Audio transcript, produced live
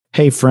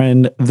Hey,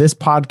 friend, this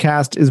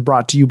podcast is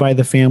brought to you by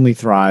The Family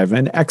Thrive,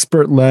 an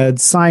expert-led,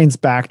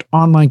 science-backed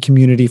online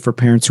community for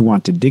parents who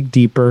want to dig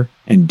deeper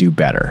and do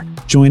better.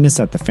 Join us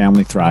at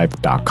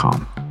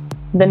thefamilythrive.com.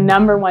 The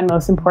number one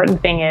most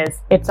important thing is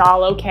it's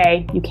all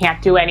okay. You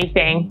can't do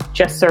anything.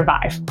 Just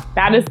survive.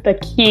 That is the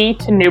key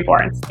to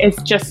newborns.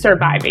 It's just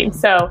surviving.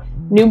 So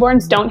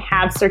newborns don't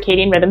have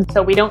circadian rhythms.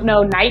 So we don't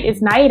know night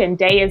is night and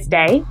day is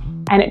day.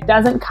 And it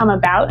doesn't come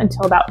about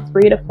until about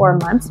 3 to 4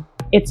 months.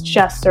 It's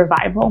just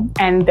survival.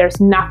 And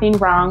there's nothing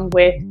wrong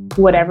with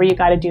whatever you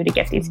got to do to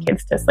get these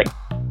kids to sleep.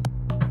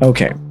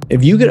 Okay,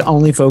 if you could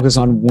only focus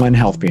on one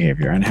health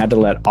behavior and had to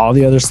let all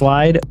the others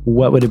slide,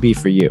 what would it be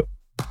for you?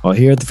 Well,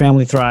 here at The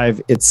Family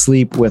Thrive, it's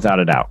sleep without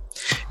a doubt.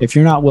 If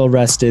you're not well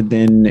rested,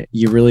 then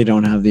you really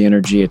don't have the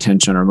energy,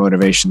 attention, or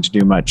motivation to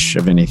do much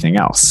of anything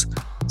else.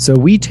 So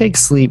we take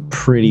sleep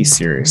pretty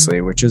seriously,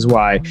 which is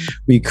why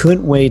we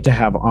couldn't wait to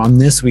have on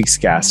this week's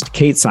guest,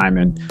 Kate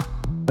Simon,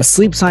 a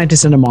sleep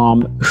scientist and a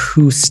mom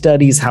who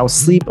studies how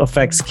sleep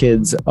affects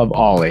kids of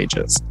all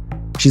ages.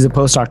 She's a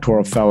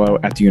postdoctoral fellow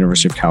at the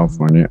University of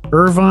California,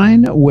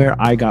 Irvine,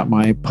 where I got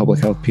my public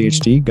health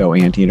PhD, go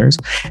Anteaters.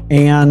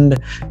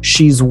 And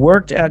she's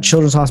worked at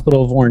Children's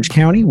Hospital of Orange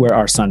County, where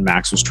our son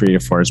Max was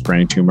treated for his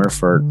brain tumor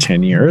for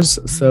 10 years.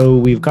 So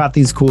we've got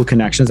these cool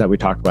connections that we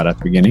talked about at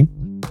the beginning.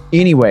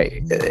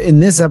 Anyway, in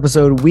this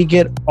episode, we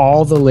get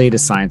all the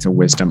latest science and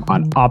wisdom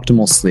on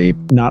optimal sleep,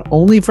 not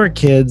only for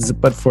kids,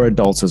 but for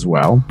adults as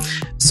well.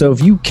 So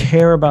if you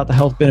care about the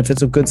health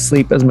benefits of good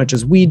sleep as much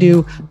as we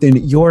do, then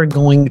you're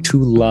going to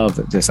love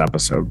this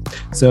episode.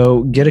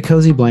 So get a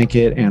cozy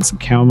blanket and some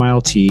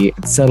chamomile tea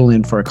and settle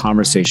in for a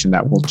conversation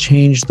that will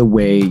change the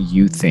way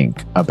you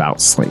think about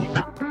sleep.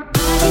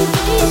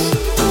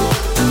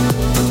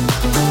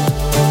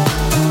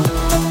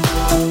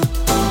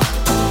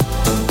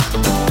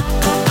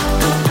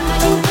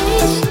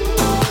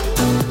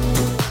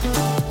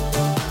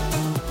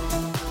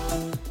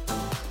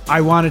 I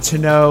wanted to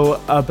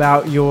know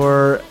about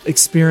your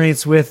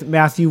experience with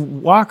Matthew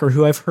Walker,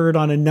 who I've heard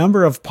on a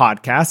number of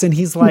podcasts. And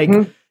he's like,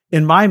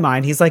 in my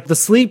mind, he's like the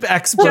sleep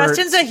expert.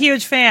 Justin's a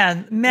huge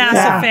fan,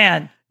 massive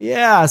fan.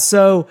 Yeah.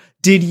 So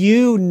did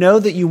you know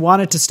that you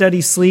wanted to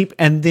study sleep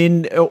and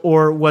then,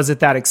 or was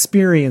it that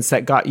experience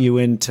that got you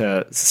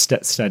into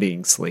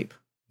studying sleep?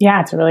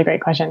 Yeah, it's a really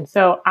great question.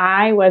 So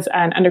I was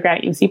an undergrad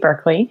at UC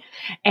Berkeley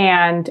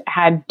and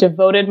had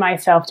devoted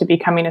myself to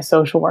becoming a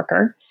social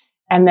worker.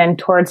 And then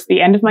towards the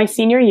end of my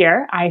senior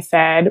year, I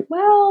said,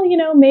 well,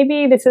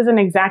 maybe this isn't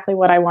exactly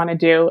what I want to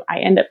do. I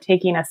end up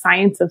taking a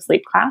science of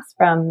sleep class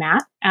from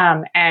Matt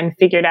and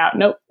figured out,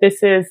 nope,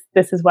 this is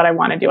what I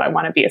want to do. I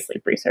want to be a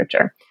sleep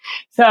researcher.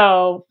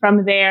 So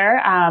from there,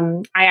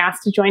 I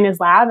asked to join his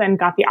lab and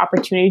got the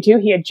opportunity to.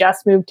 He had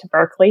just moved to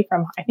Berkeley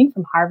from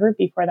Harvard.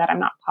 Before that, I'm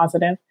not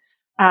positive.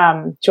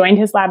 Joined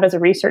his lab as a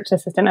research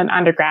assistant and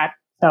undergrad.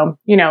 So,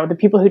 the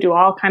people who do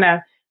all kind of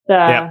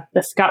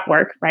the scut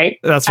work, right?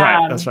 That's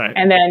right. That's right.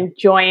 And then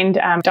joined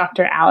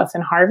Dr.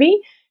 Allison Harvey.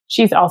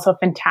 She's also a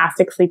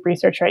fantastic sleep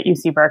researcher at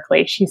UC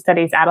Berkeley. She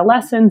studies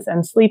adolescence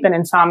and sleep and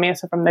insomnia,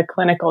 so from the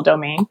clinical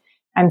domain.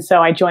 And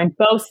so I joined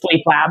both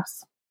sleep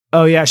labs.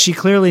 Oh, yeah. She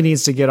clearly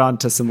needs to get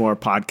onto some more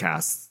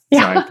podcasts.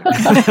 Yeah.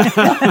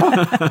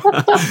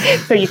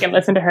 So you can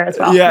listen to her as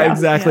well. Yeah,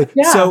 exactly.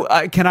 Yeah. So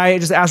can I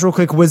just ask real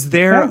quick, was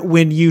there,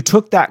 when you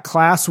took that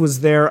class,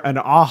 was there an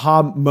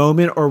aha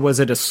moment or was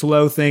it a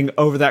slow thing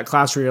over that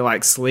class where you're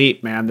like,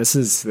 sleep, man, this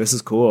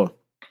is cool?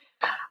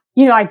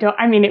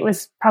 It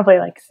was probably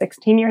like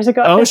 16 years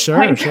ago. Oh, sure.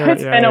 It's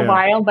been a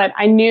while, but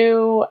I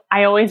knew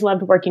I always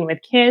loved working with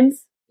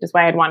kids, which is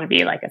why I'd want to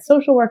be like a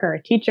social worker or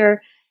a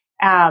teacher.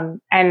 And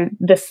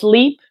the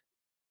sleep,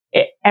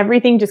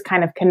 everything just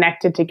kind of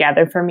connected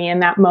together for me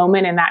in that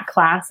moment, in that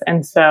class.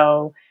 And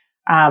so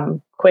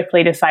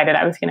quickly decided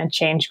I was going to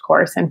change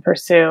course and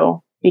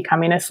pursue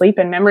becoming a sleep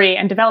and memory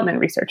and development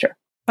researcher.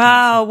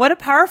 Wow, what a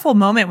powerful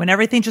moment when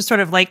everything just sort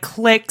of like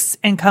clicks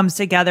and comes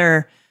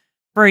together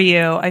for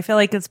you. I feel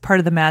like it's part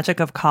of the magic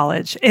of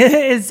college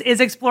is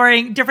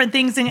exploring different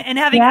things and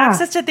having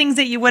access to things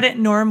that you wouldn't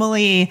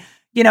normally,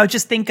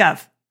 just think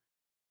of.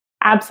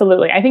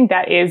 Absolutely. I think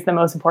that is the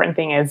most important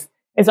thing is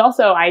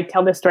also, I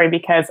tell this story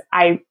because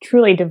I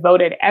truly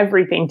devoted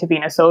everything to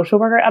being a social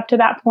worker up to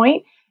that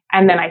point.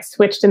 And then I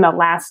switched in the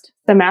last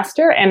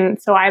semester.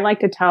 And so I like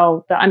to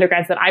tell the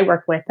undergrads that I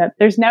work with that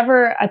there's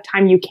never a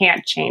time you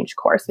can't change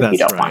course if you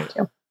don't want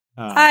to.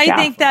 I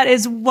think that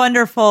is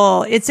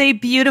wonderful. It's a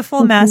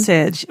beautiful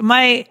message.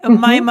 My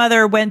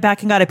mother went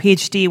back and got a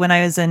PhD when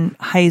I was in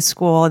high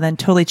school and then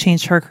totally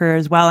changed her career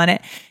as well. And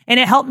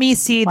it helped me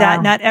see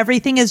that not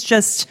everything is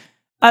just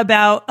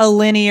about a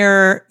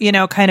linear,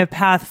 kind of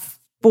path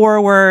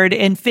forward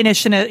and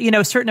finish in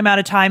a certain amount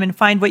of time and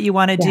find what you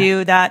want to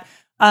do. That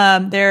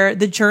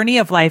the journey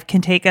of life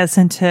can take us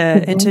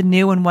into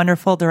new and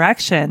wonderful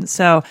directions.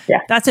 So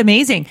that's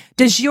amazing.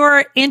 Does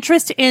your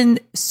interest in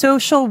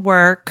social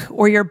work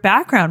or your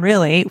background,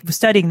 really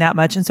studying that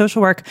much in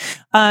social work,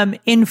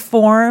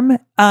 inform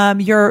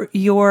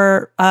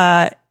your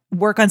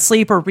work on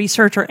sleep or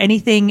research or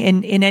anything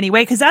in any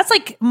way? Because that's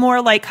like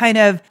more like kind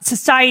of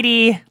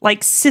society,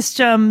 like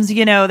systems,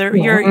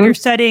 you're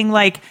studying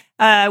like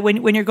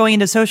when you're going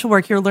into social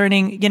work, you're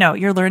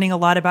learning a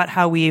lot about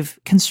how we've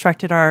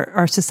constructed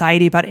our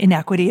society, about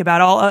inequity,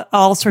 about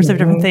all sorts of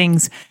different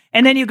things.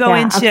 And then you go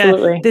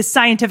into this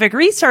scientific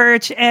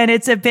research and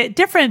it's a bit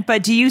different,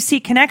 but do you see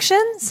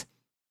connections?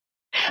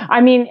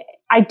 I mean,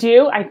 I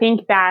do. I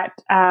think that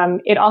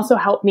it also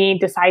helped me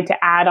decide to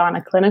add on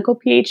a clinical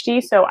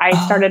PhD. So I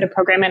started a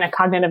program in a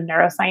cognitive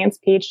neuroscience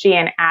PhD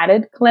and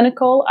added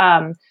clinical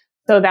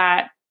so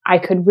that I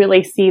could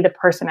really see the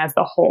person as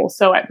the whole.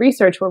 So at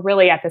research, we're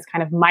really at this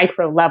kind of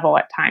micro level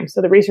at times.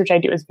 So the research I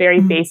do is very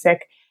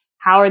basic.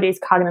 How are these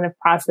cognitive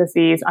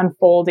processes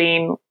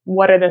unfolding?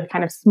 What are the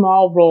kind of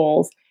small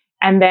roles?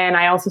 And then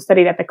I also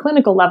studied at the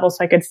clinical level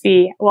so I could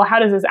see, well, how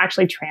does this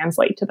actually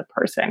translate to the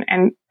person?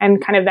 And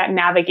kind of that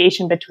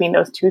navigation between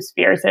those two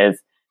spheres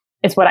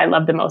is what I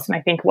love the most. And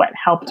I think what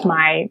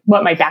my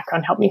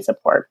background helped me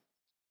support.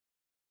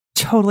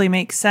 Totally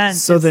makes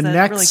sense. So the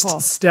next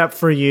step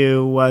for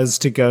you was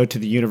to go to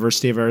the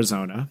University of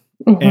Arizona.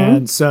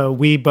 And so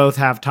we both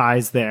have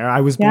ties there.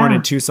 I was born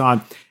in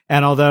Tucson.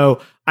 And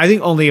although I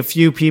think only a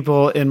few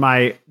people in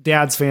my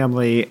dad's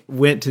family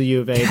went to the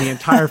U of A, the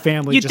entire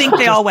family.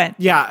 They all went.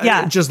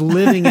 Yeah. Just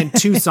living in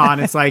Tucson.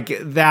 It's like,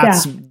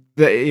 that's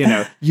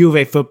the, U of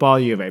A football,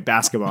 U of A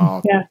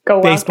basketball,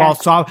 go baseball,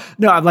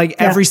 softball.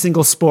 Every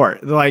single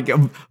sport, like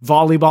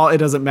volleyball, it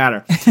doesn't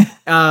matter.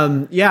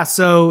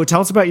 So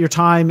tell us about your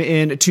time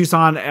in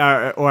Tucson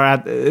or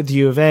at the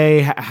U of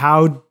A.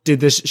 How did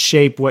this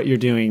shape what you're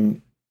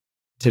doing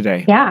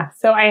today? Yeah.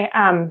 So I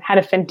had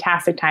a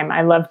fantastic time.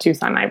 I love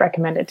Tucson. I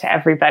recommend it to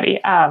everybody,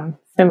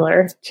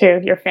 similar to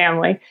your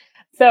family.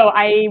 So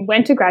I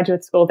went to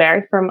graduate school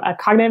there from a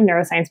cognitive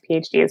neuroscience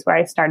PhD is where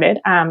I started.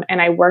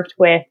 And I worked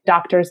with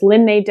doctors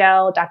Lynn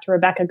Nadell, Dr.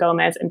 Rebecca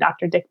Gomez, and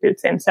Dr. Dick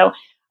Bootson. So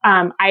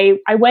I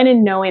went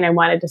in knowing I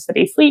wanted to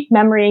study sleep,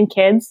 memory in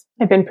kids.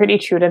 I've been pretty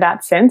true to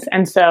that since.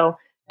 And so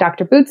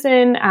Dr.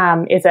 Bootson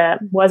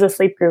was a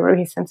sleep guru.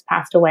 He's since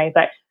passed away,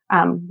 but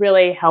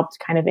really helped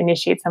kind of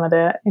initiate some of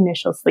the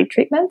initial sleep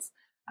treatments.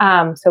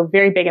 So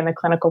very big in the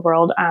clinical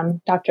world.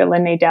 Dr.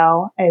 Lynn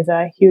Nadell is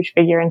a huge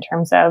figure in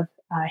terms of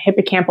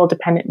hippocampal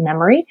dependent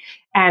memory.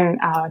 And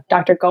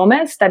Dr.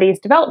 Gomez studies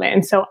development.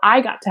 And so I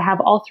got to have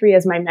all three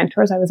as my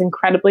mentors. I was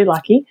incredibly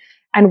lucky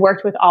and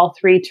worked with all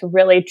three to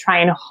really try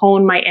and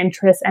hone my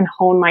interests and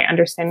hone my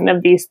understanding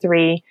of these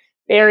three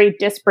very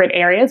disparate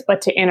areas, but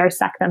to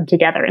intersect them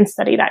together and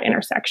study that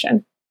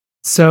intersection.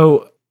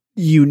 So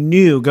you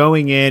knew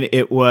going in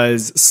it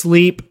was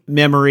sleep,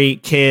 memory,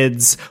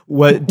 kids.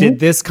 What did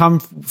this come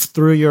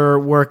through your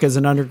work as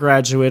an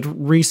undergraduate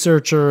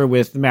researcher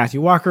with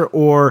Matthew Walker,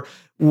 or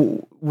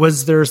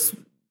was there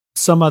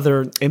some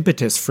other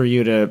impetus for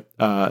you to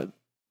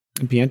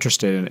be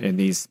interested in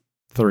these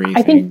three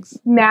I things?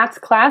 think Matt's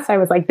class, I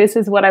was like, this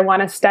is what I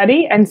want to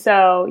study. And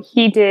so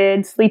he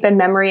did sleep and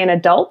memory in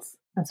adults.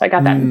 And so I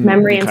got that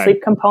memory and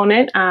sleep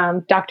component.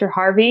 Dr.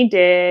 Harvey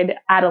did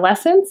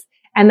adolescence.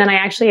 And then I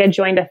actually had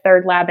joined a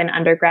third lab in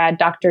undergrad,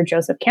 Dr.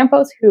 Joseph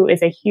Campos, who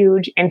is a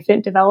huge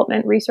infant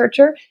development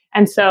researcher.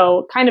 And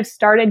so kind of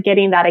started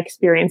getting that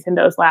experience in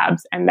those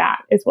labs. And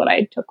that is what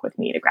I took with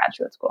me to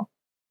graduate school.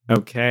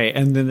 Okay.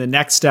 And then the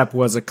next step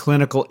was a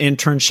clinical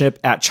internship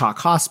at Chalk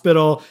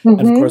Hospital. And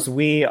of course,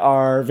 we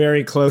are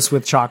very close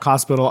with Chalk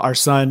Hospital. Our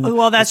son.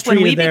 Well, that's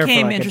when we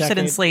became interested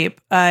in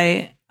sleep.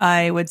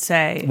 I would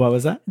say. What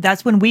was that?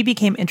 That's when we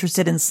became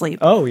interested in sleep.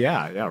 Oh,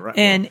 yeah. Yeah.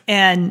 Right.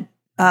 And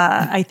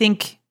I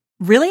think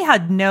really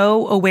had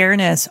no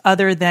awareness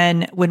other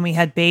than when we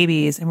had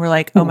babies and we're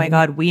like, oh my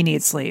God, we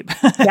need sleep.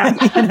 Forget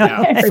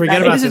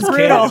about this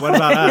kid. What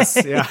about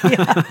us?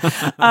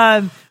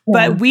 Yeah.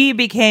 But we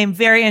became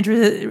very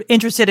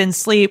interested in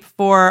sleep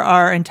for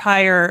our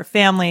entire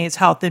family's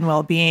health and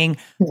well-being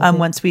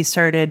once we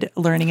started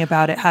learning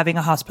about it, having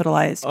a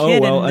hospitalized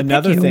kid. Oh, well,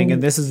 another thing,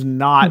 and this is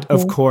not,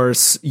 of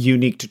course,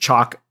 unique to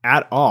Chalk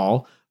at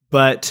all,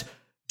 but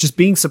just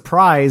being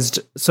surprised.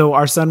 So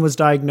our son was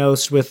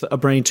diagnosed with a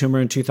brain tumor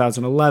in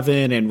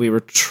 2011, and we were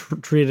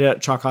treated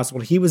at Chalk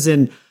Hospital. He was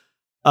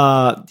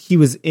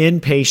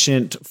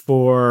inpatient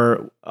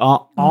for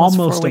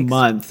almost a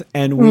month,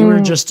 and we were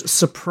just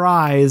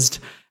surprised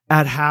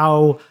at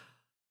how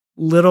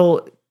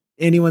little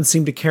anyone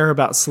seemed to care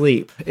about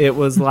sleep. It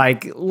was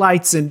like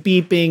lights and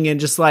beeping and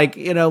just like,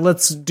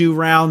 let's do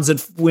rounds at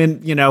 4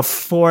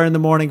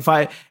 a.m,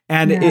 5.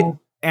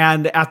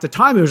 And at the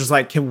time, it was just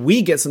like, can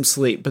we get some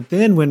sleep? But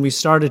then when we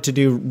started to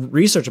do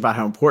research about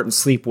how important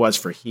sleep was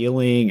for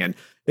healing, and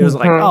it was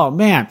like, oh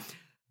man,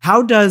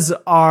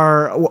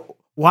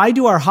 why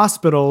do our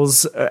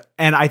hospitals,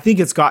 and I think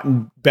it's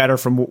gotten better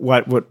from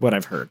what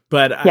I've heard,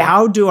 but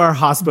how do our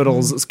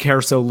hospitals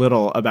care so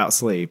little about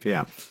sleep?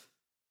 Yeah.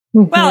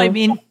 Well, I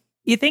mean,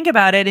 you think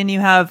about it and you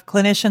have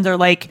clinicians are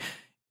like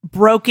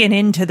broken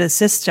into the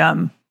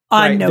system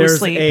on no There's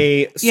sleep.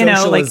 A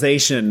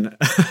socialization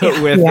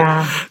with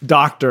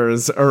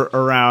doctors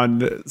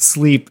around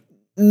sleep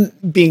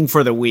being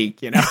for the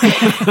weak, Yeah,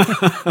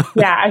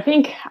 I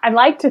think I'd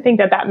like to think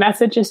that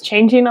message is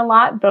changing a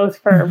lot, both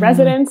for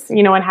residents,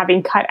 and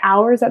having cut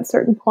hours at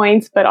certain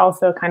points, but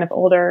also kind of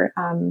older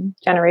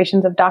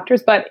generations of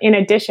doctors. But in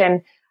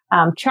addition,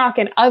 CHOC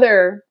and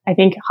other, I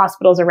think,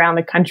 hospitals around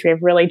the country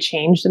have really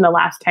changed in the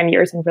last 10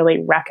 years and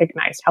really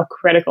recognized how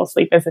critical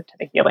sleep is to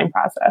the healing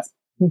process.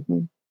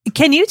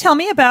 Can you tell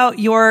me about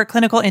your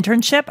clinical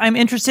internship? I'm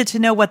interested to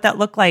know what that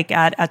looked like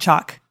at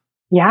CHOC.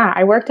 Yeah,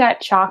 I worked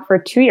at CHOC for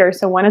 2 years.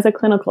 So one is a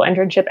clinical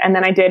internship, and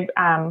then I did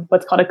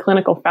what's called a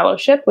clinical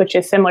fellowship, which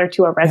is similar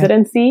to a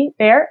residency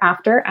there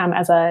after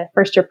as a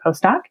first-year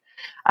postdoc.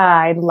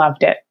 I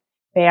loved it.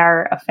 They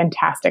are a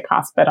fantastic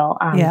hospital.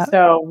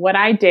 So what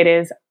I did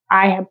is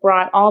I have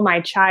brought all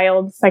my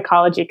child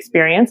psychology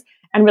experience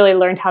and really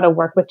learned how to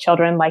work with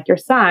children like your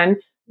son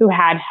who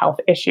had health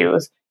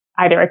issues,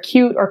 either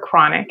acute or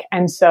chronic.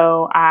 And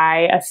so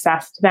I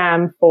assessed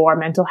them for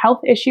mental health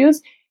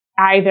issues,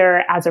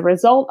 either as a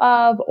result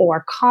of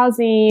or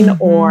causing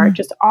or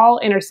just all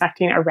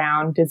intersecting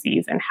around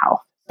disease and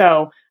health.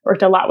 So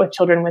worked a lot with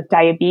children with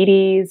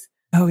diabetes,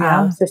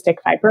 cystic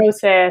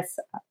fibrosis,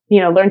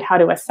 learned how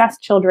to assess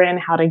children,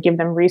 how to give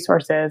them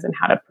resources and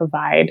how to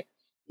provide,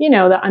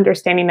 the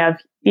understanding of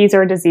these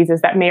are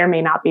diseases that may or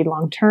may not be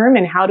long-term.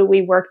 And how do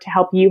we work to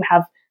help you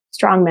have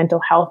strong mental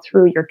health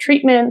through your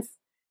treatments,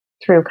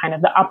 through kind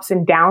of the ups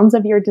and downs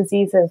of your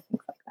diseases,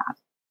 things like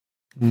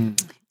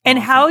that. And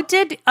how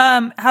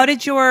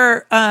did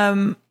your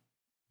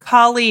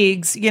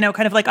colleagues,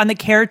 kind of like on the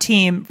care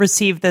team,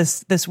 receive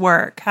this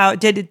work? How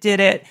did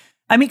it?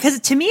 I mean, because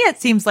to me it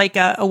seems like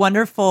a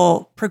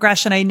wonderful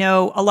progression. I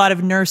know a lot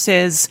of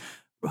nurses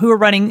who are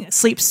running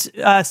sleep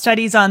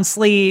studies on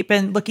sleep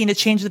and looking to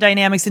change the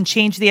dynamics and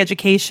change the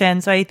education.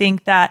 So I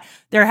think that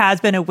there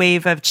has been a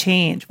wave of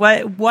change.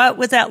 What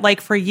was that like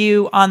for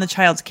you on the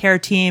child's care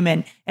team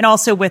and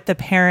also with the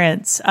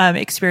parents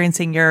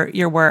experiencing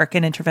your work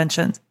and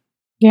interventions?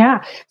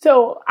 Yeah.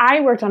 So I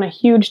worked on a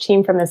huge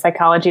team from the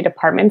psychology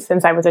department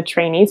since I was a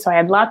trainee. So I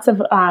had lots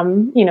of,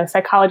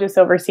 psychologists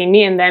overseeing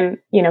me and then,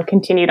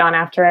 continued on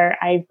after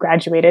I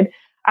graduated.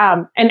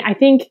 And I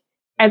think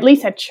at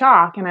least at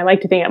CHOC, and I like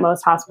to think at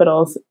most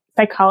hospitals,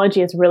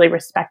 psychology is really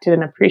respected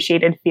and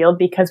appreciated field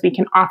because we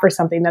can offer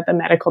something that the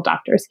medical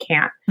doctors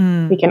can't.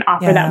 We can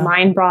offer that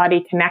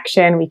mind-body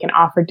connection. We can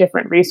offer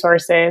different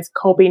resources,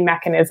 coping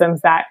mechanisms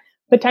that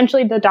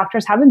potentially the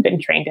doctors haven't been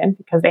trained in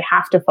because they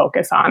have to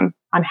focus on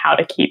how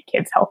to keep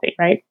kids healthy,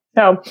 right?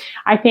 So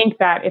I think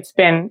that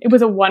it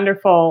was a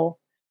wonderful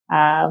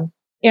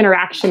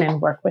interaction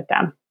and work with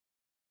them.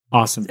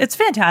 Awesome. It's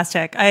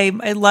fantastic.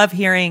 I love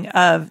hearing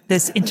of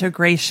this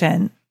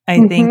integration.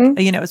 I think,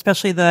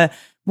 especially the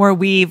more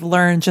we've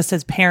learned just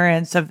as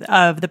parents of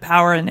the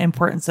power and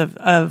importance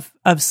of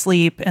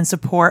sleep and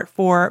support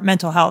for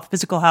mental health,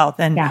 physical health,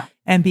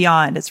 and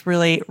beyond. It's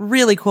really,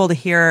 really cool to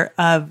hear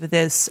of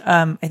this,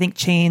 I think,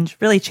 change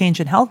in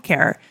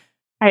healthcare.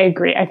 I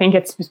agree. I think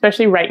it's,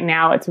 especially right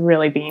now, it's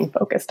really being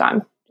focused on,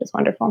 which is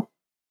wonderful.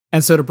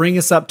 And so to bring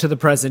us up to the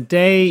present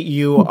day,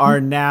 you are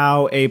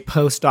now a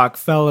postdoc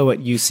fellow at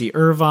UC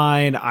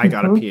Irvine. I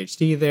got a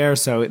PhD there,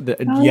 so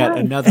yet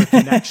another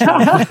connection.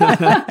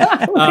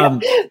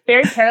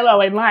 Very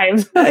parallel in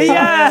lives.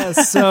 Yeah.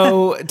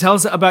 So tell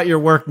us about your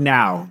work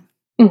now.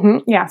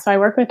 Yeah. So I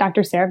work with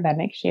Dr. Sarah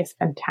Bednick. She is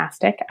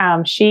fantastic.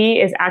 She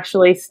is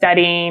actually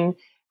studying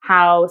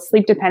how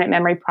sleep-dependent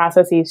memory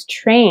processes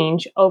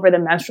change over the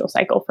menstrual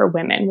cycle for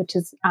women, which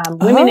is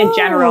women in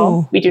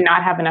general. We do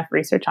not have enough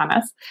research on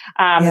us,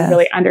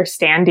 really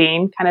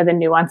understanding kind of the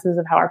nuances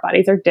of how our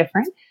bodies are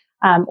different,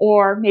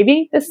 or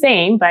maybe the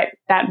same, but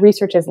that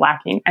research is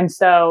lacking. And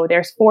so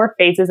there's 4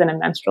 phases in a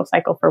menstrual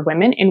cycle for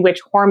women in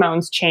which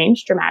hormones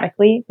change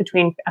dramatically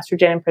between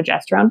estrogen and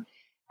progesterone.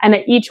 And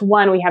at each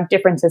one, we have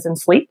differences in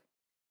sleep.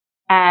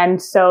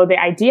 And so the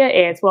idea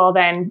is, well,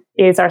 then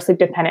is our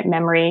sleep-dependent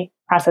memory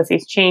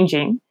processes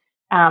changing?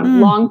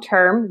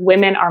 Long-term,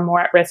 women are more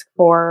at risk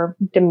for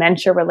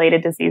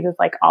dementia-related diseases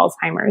like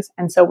Alzheimer's.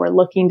 And so we're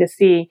looking to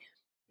see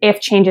if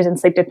changes in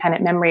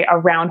sleep-dependent memory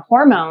around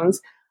hormones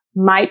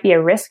might be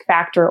a risk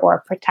factor or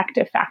a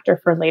protective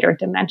factor for later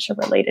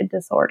dementia-related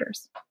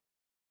disorders.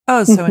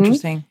 Oh, so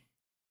interesting.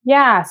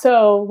 Yeah.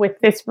 So with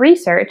this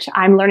research,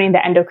 I'm learning the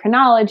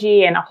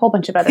endocrinology and a whole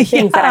bunch of other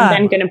things that I'm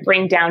then going to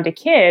bring down to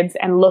kids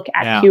and look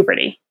at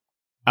puberty.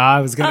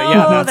 I was going to,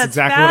 that's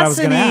exactly what I was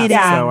going to ask.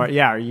 Yeah. So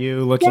are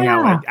you looking at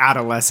like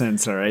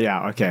adolescence or,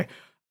 okay.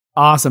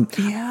 Awesome.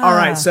 Yeah. All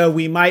right. So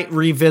we might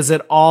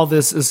revisit all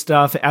this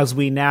stuff as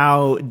we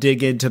now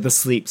dig into the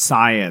sleep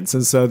science.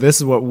 And so this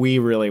is what we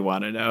really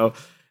want to know.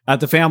 At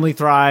the Family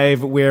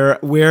Thrive,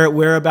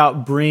 we're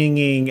about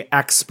bringing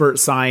expert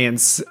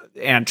science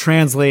and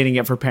translating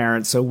it for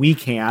parents so we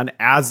can,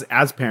 as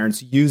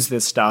parents, use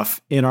this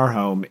stuff in our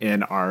home,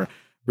 in our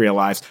real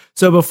lives.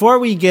 So before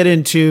we get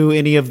into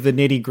any of the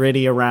nitty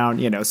gritty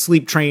around,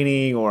 sleep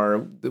training or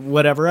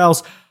whatever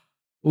else,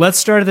 let's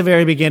start at the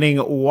very beginning.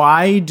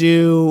 Why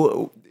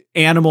do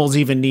animals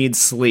even need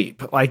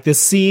sleep? Like this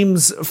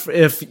seems,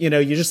 if you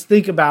just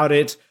think about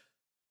it,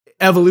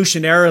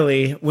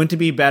 evolutionarily, wouldn't it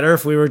be better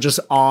if we were just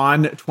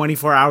on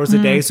 24 hours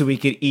a day so we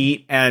could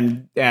eat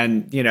and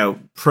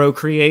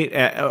procreate?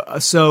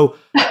 So,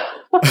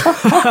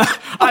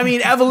 I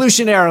mean,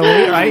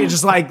 evolutionarily, right?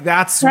 Just like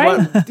that's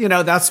right.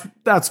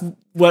 That's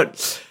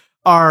what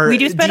we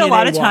do spend DNA a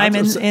lot of time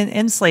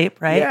in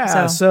sleep, right?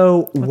 Yeah.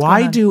 So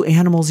why do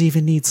animals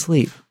even need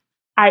sleep?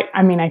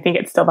 I mean, I think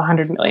it's still the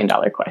 $100 million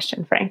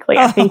question, frankly.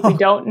 I think we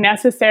don't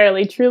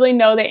necessarily truly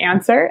know the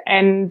answer.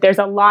 And there's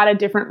a lot of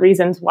different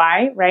reasons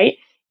why, right?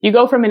 You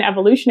go from an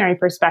evolutionary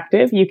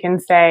perspective, you can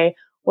say,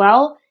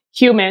 well,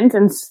 humans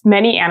and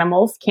many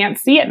animals can't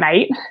see at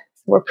night.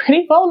 So we're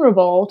pretty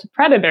vulnerable to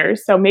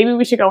predators. So maybe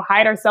we should go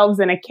hide ourselves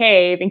in a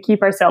cave and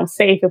keep ourselves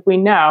safe if we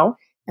know.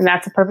 And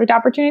that's a perfect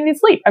opportunity to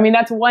sleep. I mean,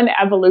 that's one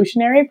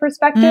evolutionary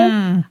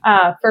perspective.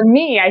 For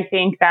me, I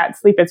think that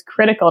sleep is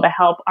critical to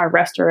help our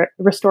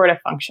restorative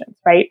functions,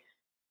 right?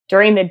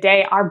 During the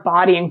day, our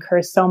body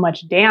incurs so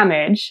much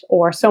damage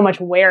or so much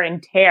wear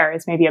and tear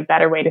is maybe a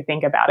better way to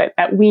think about it,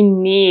 that we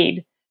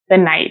need the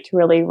night to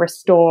really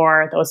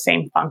restore those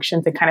same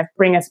functions and kind of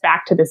bring us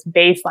back to this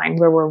baseline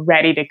where we're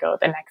ready to go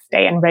the next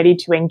day and ready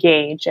to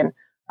engage. And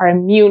our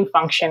immune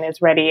function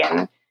is ready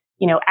and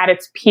at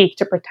its peak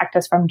to protect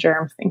us from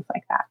germs, things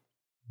like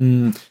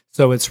that.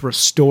 So it's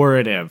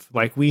restorative.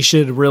 Like we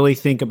should really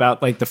think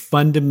about like the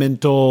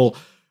fundamental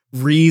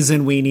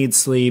reason we need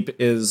sleep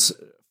is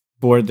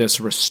for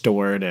this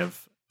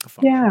restorative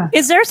function. Yeah.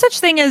 Is there such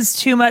thing as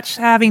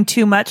having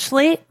too much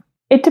sleep?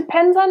 It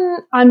depends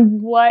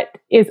on what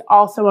is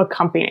also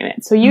accompanying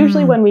it. So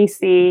usually when we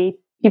see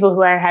people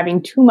who are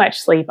having too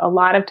much sleep, a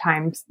lot of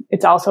times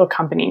it's also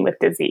accompanying with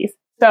disease.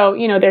 So,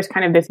 there's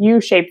kind of this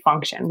U-shaped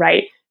function,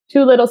 right?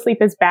 Too little sleep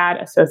is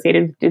bad,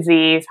 associated with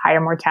disease, higher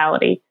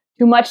mortality.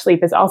 Too much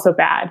sleep is also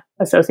bad,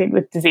 associated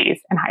with disease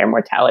and higher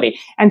mortality.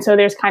 And so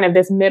there's kind of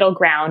this middle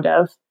ground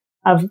of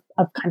kind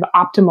of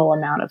optimal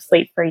amount of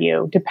sleep for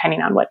you,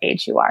 depending on what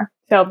age you are.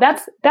 So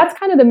that's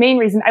kind of the main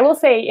reason. I will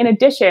say, in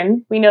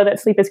addition, we know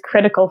that sleep is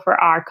critical for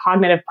our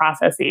cognitive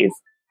processes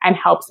and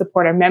helps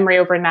support our memory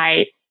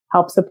overnight,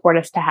 helps support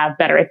us to have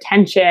better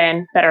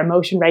attention, better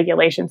emotion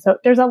regulation. So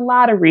there's a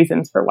lot of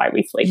reasons for why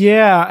we sleep.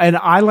 Yeah. And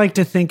I like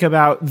to think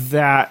about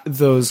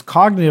those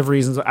cognitive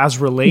reasons as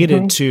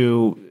related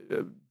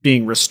to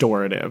being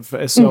restorative.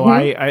 So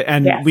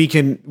yes. we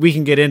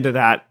can get into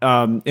that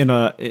in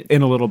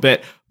a little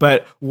bit.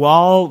 But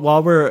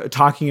while we're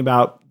talking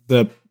about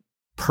the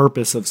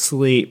purpose of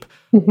sleep,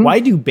 why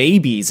do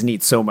babies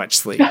need so much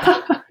sleep?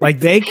 Like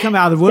they come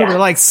out of the womb, they're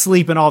like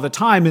sleeping all the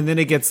time, and then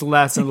it gets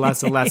less and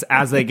less and less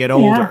as they get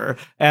older.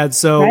 And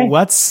so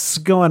what's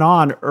going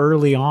on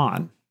early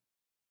on?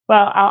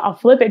 Well, I'll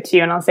flip it to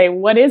you and I'll say,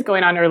 what is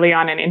going on early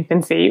on in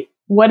infancy?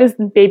 What is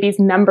the baby's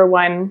number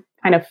one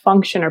kind of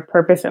function or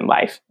purpose in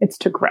life? It's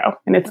to grow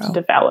and it's to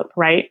develop,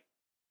 right?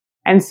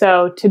 And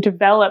so to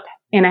develop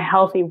in a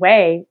healthy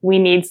way, we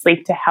need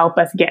sleep to help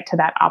us get to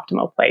that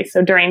optimal place.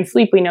 So during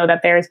sleep, we know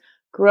that there's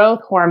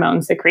growth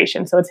hormone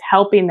secretion. So it's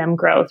helping them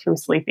grow through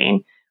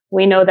sleeping.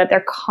 We know that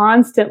they're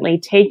constantly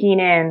taking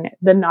in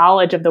the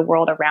knowledge of the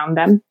world around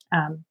them.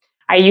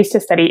 I used to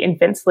study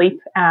infant sleep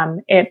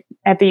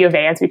at the U of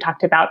A, as we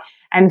talked about.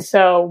 And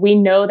so we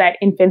know that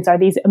infants are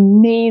these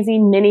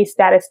amazing mini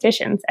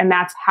statisticians, and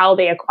that's how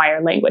they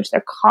acquire language.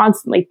 They're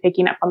constantly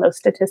picking up on those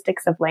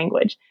statistics of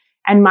language.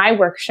 And my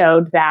work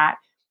showed that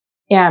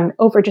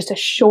over just a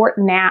short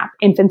nap,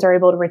 infants are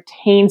able to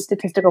retain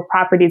statistical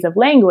properties of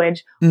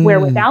language, where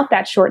without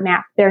that short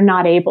nap, they're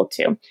not able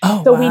to.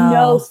 We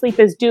know sleep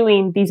is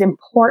doing these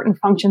important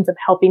functions of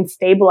helping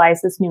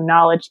stabilize this new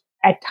knowledge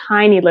at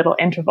tiny little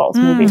intervals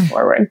moving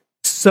forward.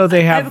 So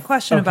they have. I have a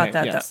question about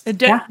that, though.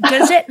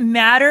 Does it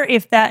matter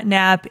if that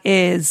nap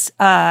is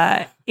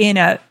in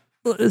a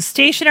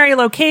stationary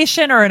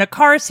location or in a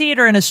car seat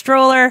or in a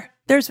stroller?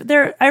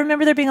 I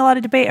remember there being a lot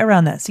of debate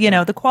around this,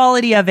 the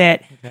quality of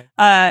it,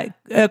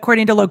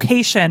 according to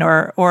location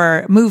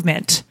or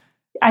movement.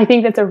 I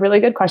think that's a really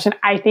good question.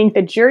 I think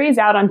the jury's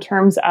out on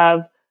terms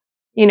of,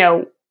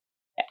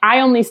 I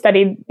only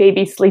studied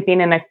babies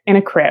sleeping in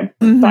a crib.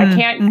 So I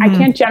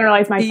can't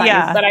generalize my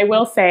findings, but I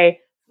will say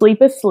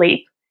sleep is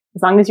sleep.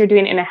 As long as you're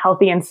doing it in a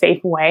healthy and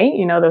safe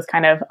way, those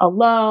kind of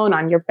alone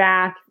on your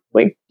back,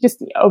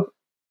 just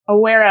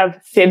aware of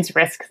SIDS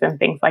risks and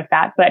things like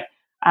that. But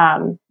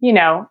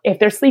if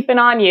they're sleeping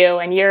on you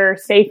and you're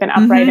safe and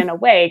upright and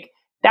awake,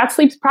 that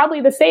sleep's probably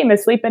the same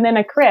as sleeping in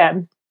a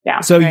crib. Yeah.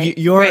 So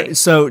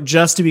so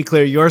just to be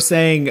clear, you're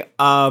saying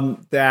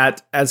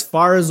that as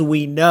far as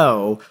we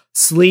know,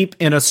 sleep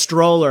in a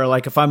stroller,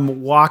 like if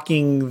I'm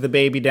walking the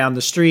baby down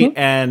the street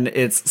and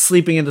it's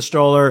sleeping in the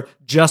stroller,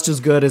 just as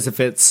good as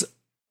if it's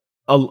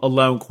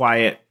alone,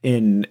 quiet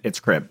in its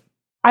crib.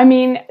 I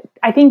mean,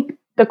 I think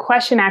the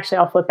question actually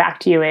I'll flip back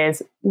to you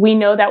is, we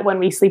know that when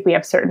we sleep, we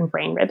have certain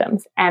brain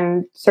rhythms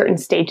and certain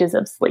stages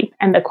of sleep.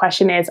 And the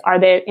question is, are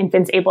the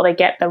infants able to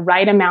get the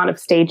right amount of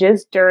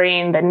stages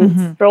during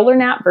the stroller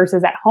nap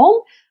versus at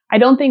home? I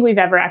don't think we've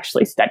ever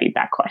actually studied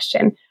that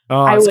question.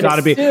 Oh, it's got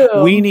to be.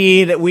 We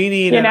need an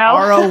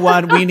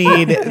R01. We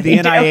need the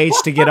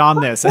NIH to get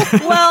on this.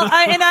 Well,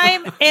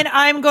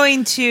 I'm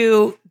going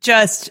to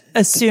just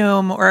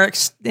assume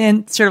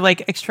and sort of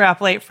like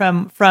extrapolate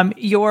from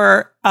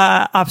your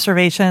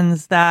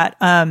observations that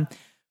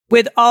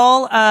with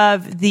all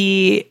of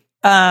the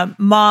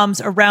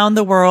moms around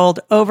the world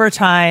over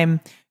time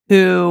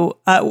who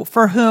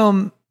for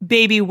whom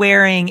baby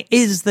wearing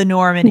is the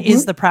norm and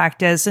is the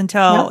practice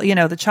until,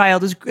 the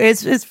child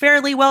is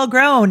fairly well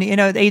grown,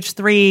 at age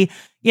 3,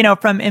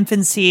 from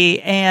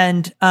infancy.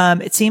 And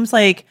it seems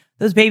like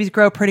those babies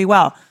grow pretty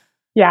well.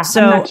 Yeah.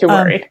 So, I'm not too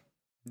worried.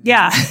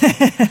 Yeah.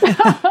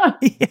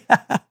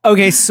 Yeah.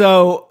 Okay.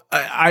 So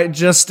I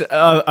just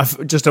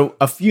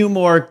a few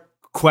more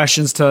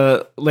questions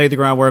to lay the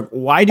groundwork.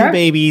 Why do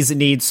babies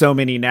need so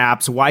many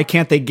naps? Why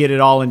can't they get it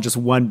all in just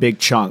one big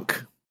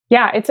chunk?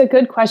 Yeah, it's a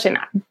good question.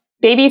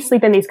 Babies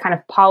sleep in these kind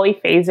of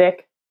polyphasic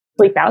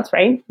sleep outs,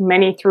 right?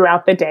 Many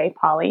throughout the day,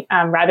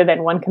 rather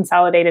than one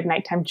consolidated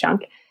nighttime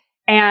chunk.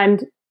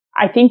 And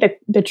I think that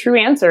the true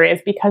answer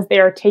is because they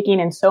are taking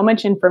in so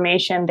much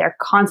information. They're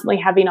constantly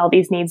having all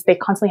these needs. They're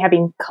constantly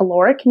having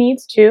caloric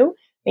needs too.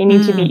 They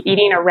need to be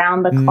eating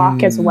around the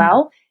clock as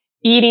well.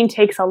 Eating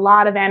takes a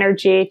lot of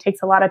energy,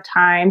 takes a lot of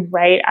time,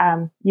 right?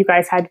 You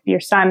guys had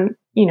your son,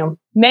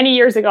 many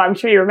years ago. I'm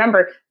sure you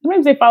remember,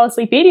 sometimes they fall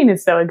asleep eating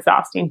is so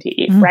exhausting to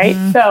eat, right?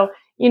 So,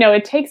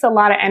 it takes a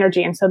lot of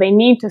energy. And so they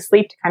need to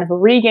sleep to kind of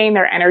regain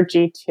their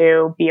energy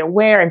to be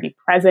aware and be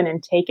present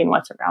and take in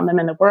what's around them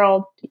in the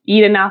world, to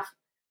eat enough,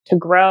 to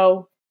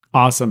grow.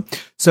 Awesome.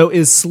 So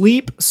is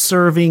sleep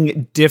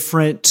serving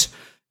different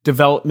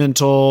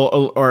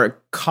developmental or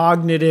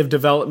cognitive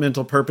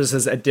developmental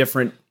purposes at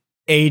different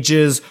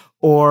ages?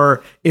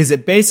 Or is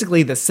it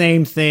basically the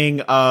same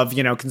thing of,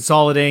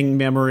 consolidating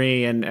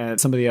memory and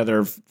some of the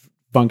other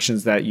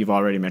functions that you've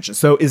already mentioned?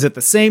 So is it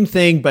the same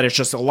thing, but it's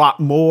just a lot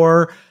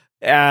more,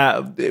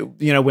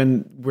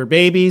 when we're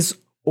babies,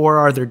 or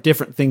are there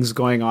different things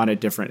going on at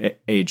different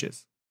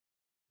ages?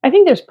 I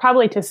think there's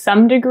probably to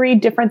some degree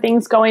different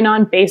things going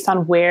on based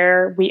on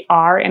where we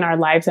are in our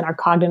lives and our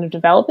cognitive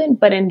development.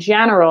 But in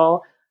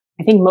general,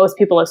 I think most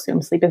people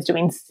assume sleep is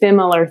doing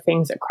similar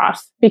things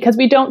across, because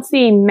we don't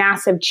see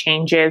massive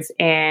changes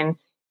in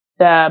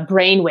the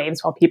brain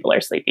waves while people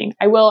are sleeping.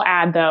 I will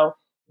add though,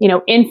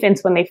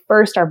 infants, when they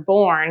first are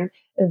born,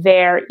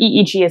 their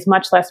EEG is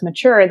much less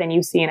mature than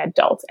you see in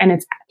adults. And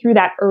it's through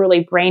that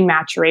early brain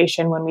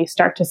maturation when we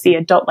start to see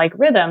adult-like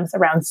rhythms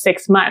around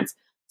 6 months.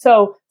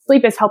 So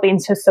sleep is helping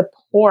to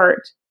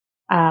support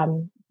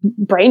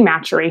brain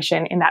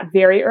maturation in that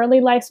very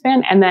early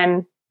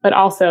lifespan, but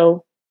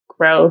also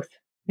growth,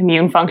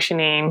 immune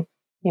functioning,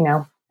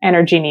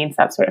 energy needs,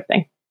 that sort of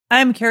thing.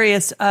 I'm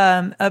curious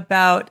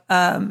about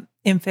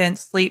infant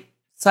sleep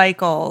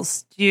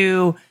cycles.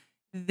 Do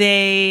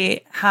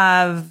they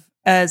have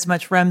as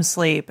much REM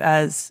sleep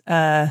as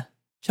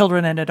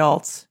children and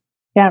adults?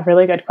 Yeah,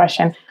 really good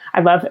question.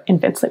 I love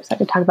infant sleep, so I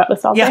could talk about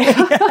this all day.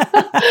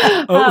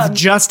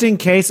 Just in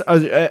case,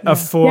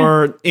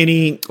 for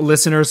any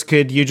listeners,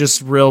 could you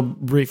just real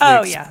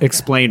briefly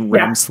explain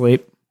REM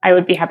sleep? I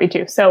would be happy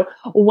to. So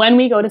when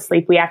we go to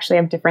sleep, we actually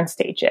have different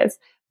stages.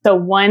 So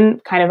one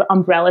kind of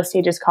umbrella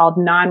stage is called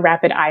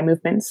non-rapid eye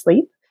movement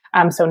sleep.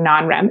 So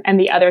non-REM, and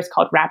the other is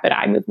called rapid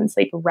eye movement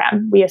sleep,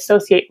 REM. We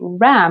associate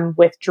REM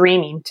with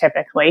dreaming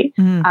typically,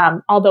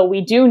 although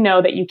we do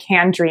know that you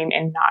can dream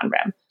in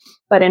non-REM.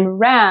 But in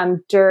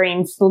REM,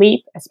 during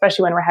sleep,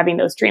 especially when we're having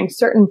those dreams,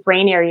 certain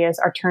brain areas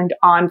are turned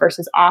on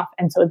versus off.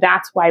 And so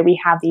that's why we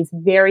have these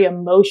very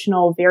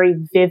emotional, very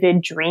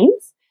vivid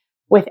dreams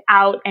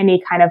without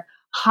any kind of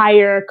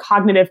higher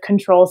cognitive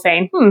control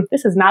saying,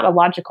 this is not a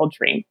logical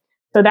dream.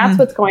 So that's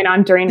what's going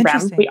on during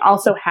REM. We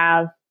also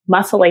have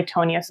muscle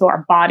atonia. So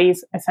our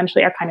bodies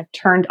essentially are kind of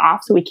turned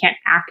off. So we can't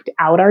act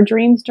out our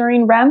dreams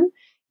during REM.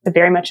 It's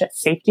very much a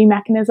safety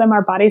mechanism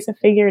our bodies have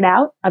figured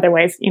out.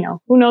 Otherwise,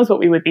 who knows what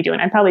we would be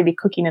doing? I'd probably be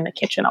cooking in the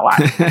kitchen a lot.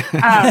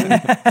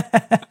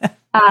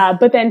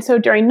 But then, so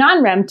during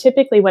non-REM,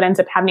 typically what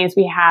ends up happening is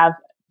we have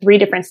 3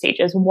 different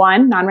stages.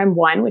 1, non-REM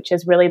 1, which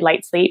is really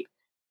light sleep.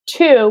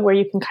 2, where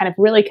you can kind of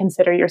really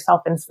consider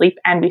yourself in sleep.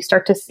 And we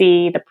start to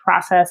see the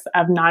process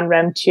of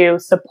non-REM 2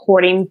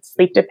 supporting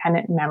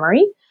sleep-dependent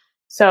memory.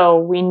 So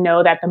we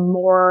know that the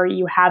more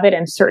you have it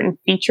and certain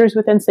features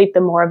within sleep,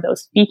 the more of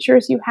those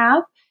features you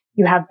have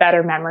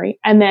better memory.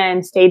 And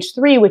then stage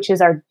 3, which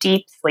is our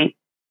deep sleep,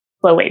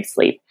 slow wave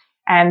sleep.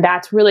 And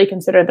that's really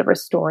considered the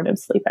restorative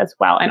sleep as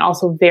well, and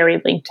also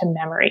very linked to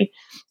memory.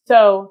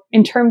 So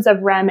in terms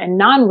of REM and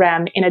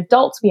non-REM, in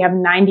adults, we have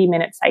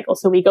 90-minute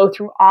cycles. So we go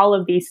through all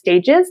of these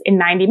stages in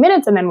 90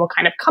 minutes, and then we'll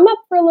kind of come up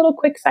for a little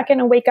quick second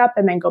and wake up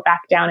and then go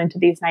back down into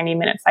these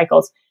 90-minute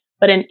cycles.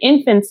 But in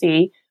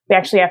infancy, we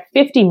actually have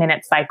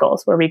 50-minute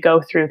cycles where we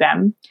go through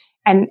them.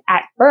 And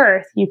at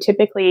birth, you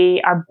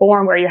typically are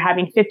born where you're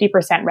having 50%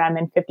 REM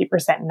and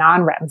 50%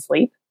 non-REM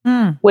sleep,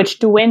 which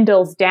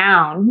dwindles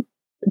down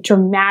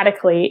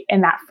dramatically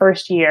in that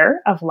first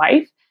year of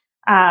life.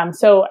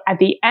 So at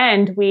the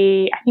end,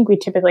 I think we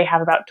typically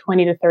have about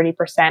 20 to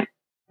 30%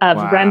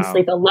 of REM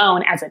sleep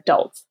alone as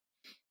adults.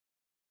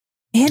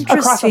 Interesting.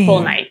 Across a full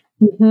night.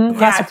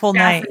 Across a full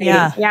night.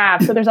 Yeah. Yeah.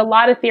 So there's a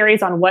lot of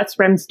theories on what's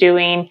REM's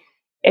doing.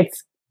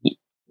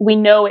 We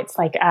know it's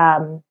like,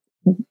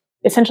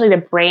 essentially the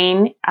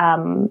brain,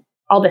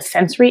 all the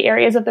sensory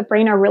areas of the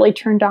brain are really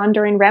turned on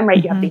during REM,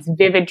 right? You have these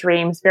vivid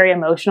dreams, very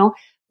emotional.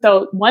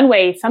 So one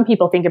way some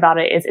people think about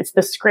it is it's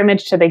the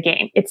scrimmage to the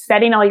game. It's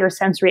setting all your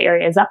sensory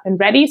areas up and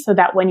ready so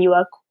that when you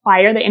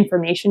acquire the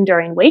information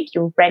during wake,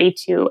 you're ready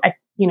to,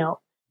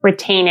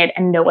 retain it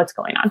and know what's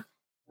going on.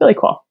 Really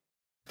cool.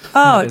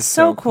 Oh, it's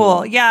so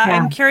cool. Yeah,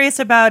 I'm curious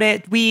about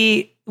it.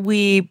 We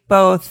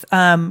both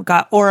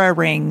got Aura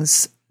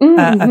rings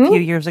a few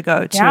years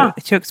ago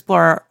to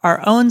explore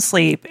our own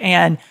sleep.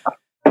 And,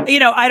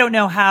 I don't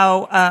know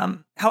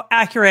how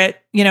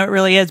accurate, it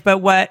really is, but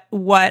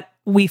what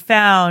we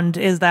found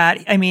is that,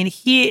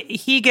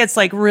 he gets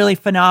like really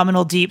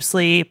phenomenal deep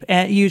sleep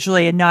and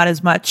usually not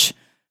as much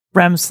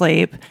REM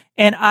sleep.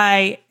 And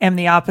I am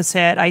the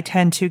opposite. I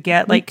tend to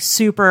get like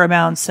super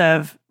amounts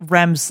of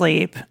REM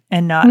sleep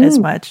and not as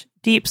much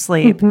deep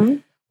sleep.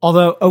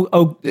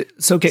 Although,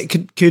 so okay,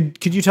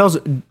 could you tell us,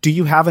 do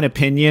you have an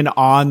opinion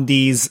on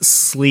these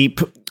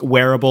sleep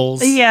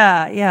wearables?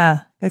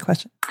 Yeah. Good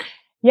question.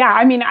 Yeah.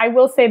 I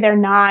will say they're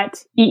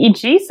not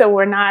EEG, so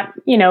we're not,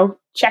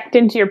 checked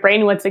into your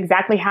brain what's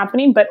exactly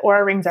happening, but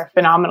Aura rings are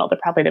phenomenal. They're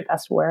probably the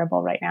best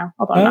wearable right now.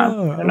 Although I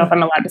don't know if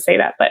I'm allowed to say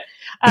that, but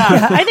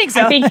I think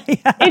so. I think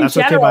in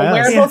general,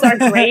 wearables are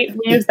great.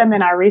 We use them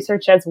in our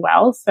research as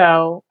well.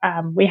 So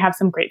we have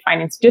some great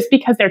findings just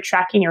because they're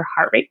tracking your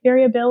heart rate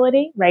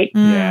variability, right?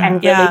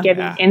 And really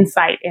giving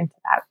insight into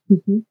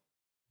that.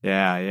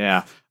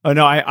 Yeah. Oh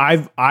no,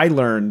 I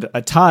learned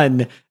a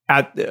ton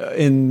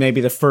in maybe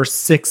the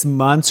first 6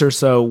 months or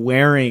so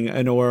wearing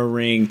an Aura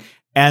ring.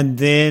 And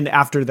then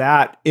after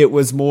that, it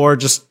was more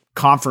just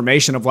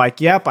confirmation of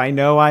like, yep, I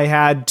know I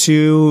had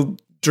 2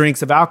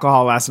 drinks of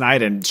alcohol last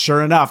night. And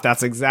sure enough,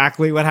 that's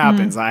exactly what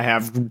happens. I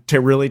have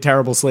really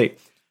terrible sleep.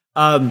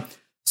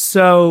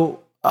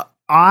 So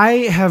I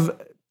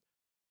have,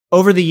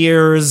 over the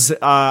years,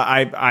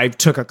 I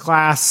took a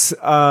class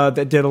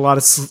that did a lot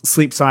of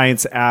sleep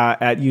science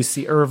at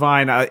UC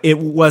Irvine. It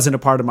wasn't a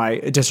part of my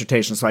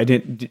dissertation, so I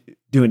didn't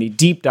do any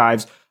deep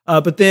dives.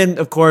 But then,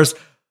 of course,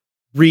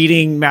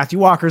 reading Matthew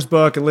Walker's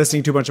book and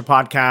listening to a bunch of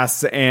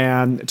podcasts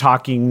and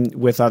talking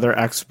with other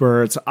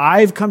experts,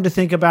 I've come to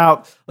think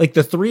about like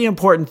the 3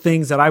 important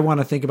things that I want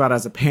to think about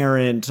as a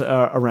parent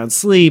around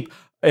sleep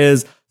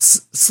is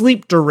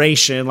sleep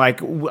duration.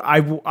 Like I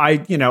want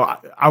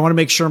to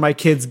make sure my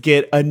kids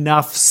get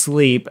enough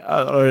sleep,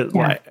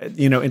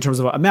 in terms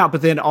of amount,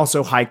 but then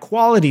also high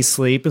quality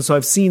sleep. And so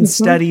I've seen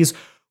studies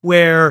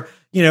where,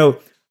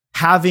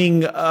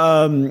 having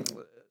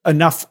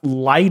enough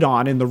light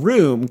on in the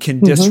room can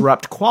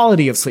disrupt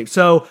quality of sleep.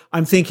 So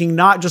I'm thinking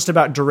not just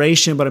about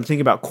duration, but I'm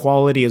thinking about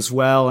quality as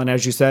well. And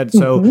as you said,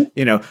 so,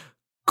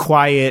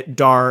 quiet,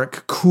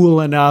 dark,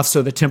 cool enough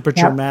so the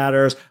temperature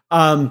matters.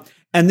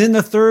 And then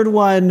the third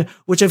one,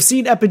 which I've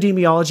seen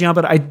epidemiology on,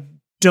 but I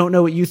don't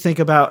know what you think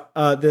about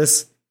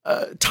this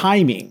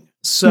timing.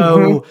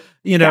 So,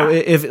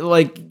 if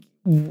like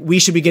we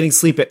should be getting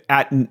sleep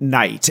at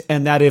night,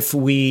 and that if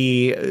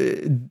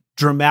we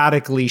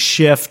dramatically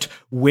shift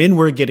when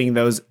we're getting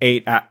those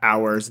 8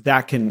 hours,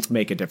 that can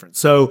make a difference.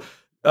 So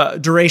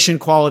duration,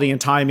 quality, and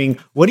timing.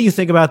 What do you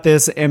think about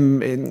this?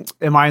 Am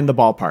I in the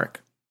ballpark?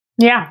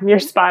 Yeah, you're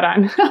spot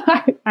on.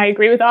 I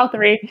agree with all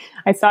 3.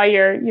 I saw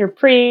your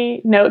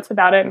pre-notes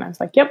about it and I was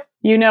like, yep,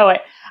 you know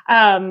it.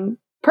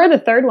 Per the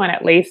third one,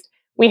 at least,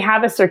 we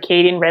have a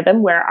circadian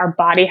rhythm where our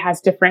body has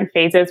different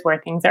phases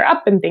where things are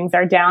up and things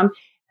are down.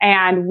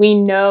 And we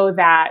know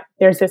that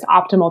there's this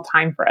optimal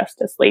time for us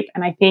to sleep.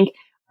 And I think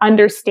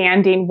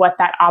understanding what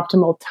that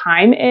optimal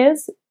time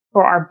is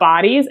for our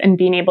bodies and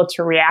being able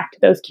to react to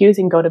those cues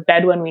and go to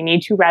bed when we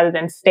need to rather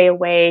than stay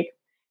awake,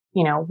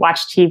 watch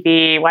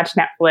TV, watch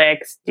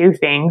Netflix, do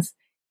things.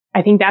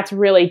 I think that's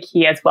really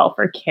key as well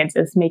for kids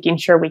is making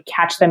sure we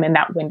catch them in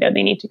that window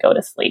they need to go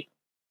to sleep.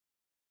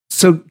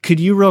 So could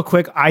you real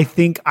quick, I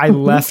think I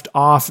left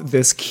off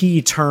this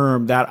key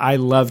term that I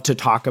love to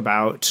talk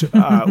about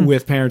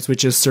with parents,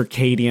 which is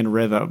circadian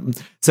rhythm.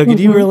 So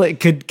could you really,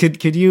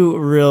 could you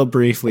real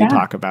briefly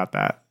talk about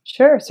that?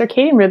 Sure.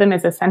 Circadian rhythm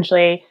is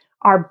essentially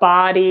our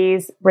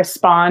bodies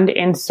respond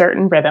in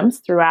certain rhythms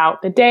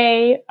throughout the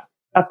day,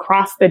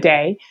 across the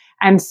day.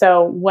 And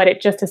so what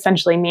it just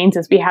essentially means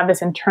is we have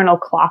this internal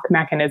clock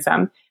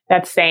mechanism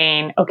that's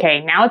saying,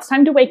 okay, now it's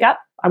time to wake up.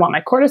 I want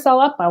my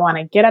cortisol up. I want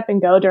to get up and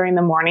go during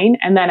the morning.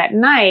 And then at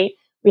night,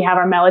 we have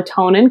our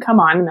melatonin come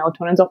on.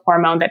 Melatonin is a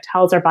hormone that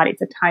tells our body,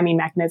 it's a timing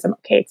mechanism.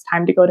 Okay, it's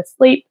time to go to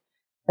sleep.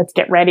 Let's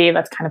get ready.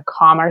 Let's kind of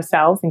calm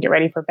ourselves and get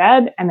ready for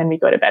bed. And then we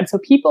go to bed. So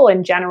people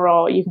in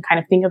general, you can kind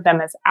of think of them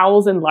as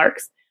owls and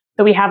larks.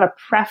 So we have a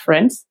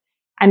preference.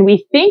 And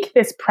we think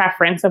this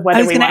preference of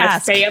whether we want to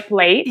stay up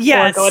late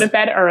or go to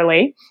bed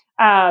early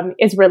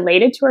is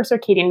related to our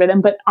circadian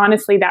rhythm. But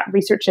honestly, that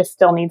research just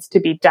still needs to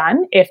be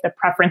done. If the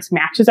preference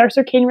matches our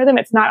circadian rhythm,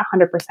 it's not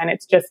 100%.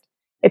 It's just,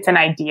 It's an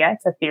idea.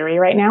 It's a theory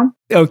right now.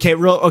 Okay.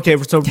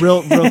 So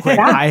real quick.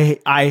 Yeah.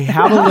 I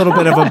have a little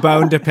bit of a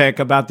bone to pick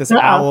about this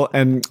owl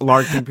and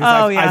lark thing,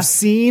 because I've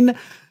seen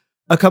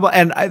a couple,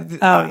 and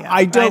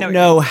I don't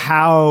know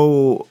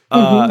how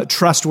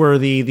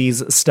trustworthy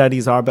these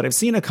studies are, but I've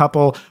seen a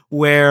couple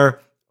where,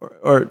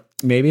 or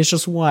maybe it's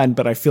just one,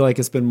 but I feel like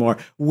it's been more,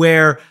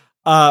 where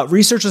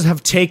researchers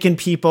have taken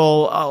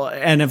people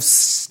and have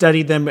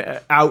studied them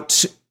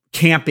out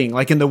camping,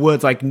 like in the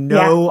woods, like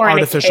no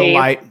artificial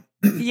light.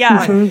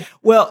 Yeah.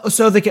 Well,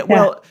 so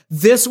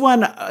this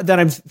one that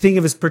I'm thinking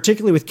of is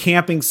particularly with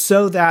camping,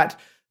 so that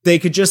they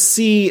could just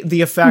see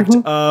the effect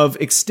of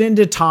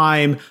extended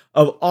time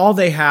of all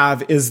they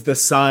have is the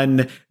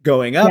sun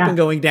going up and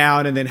going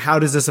down. And then how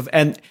does this,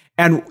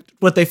 and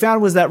what they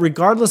found was that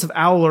regardless of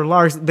owl or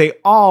larks, they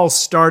all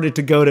started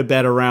to go to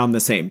bed around the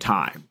same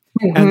time.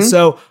 And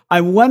so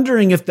I'm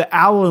wondering if the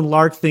owl and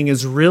lark thing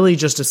is really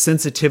just a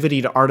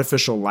sensitivity to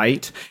artificial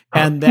light,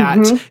 and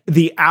that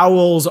the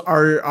owls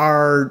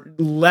are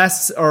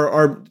less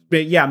or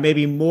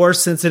maybe more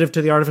sensitive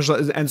to the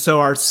artificial, and so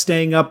are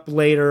staying up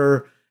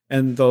later,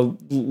 and the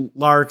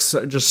larks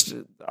just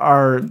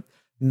are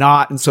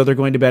not, and so they're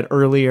going to bed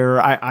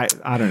earlier. I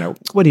don't know.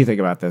 What do you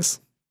think about this?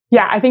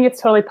 Yeah, I think it's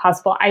totally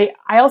possible. I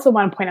also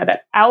want to point out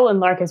that owl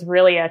and lark is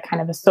really a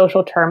kind of a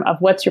social term of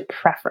what's your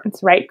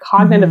preference, right?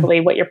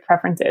 Cognitively, what your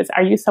preference is.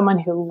 Are you someone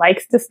who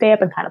likes to stay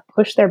up and kind of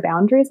push their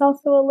boundaries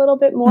also a little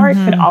bit more? It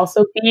could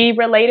also be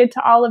related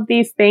to all of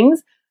these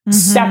things,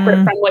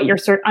 separate from what your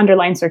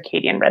underlying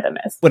circadian rhythm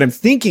is. What I'm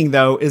thinking,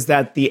 though, is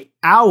that the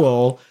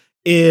owl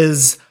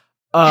is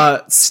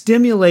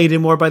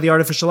stimulated more by the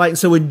artificial light, and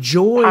so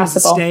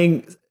enjoys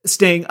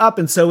staying up,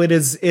 and so it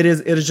is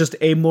just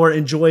a more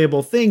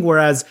enjoyable thing,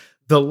 whereas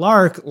the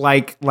lark,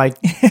 like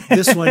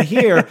this one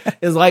here,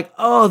 is like,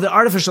 oh, the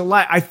artificial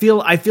light, I feel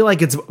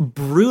like it's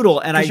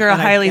brutal, and I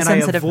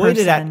avoid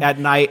it at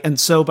night, and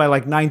so by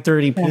like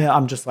 9:30 p.m.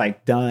 I'm just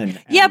like done.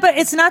 Yeah, but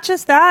it's not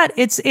just that,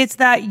 it's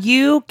that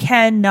you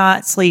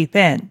cannot sleep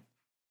in.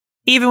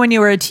 Even when you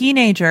were a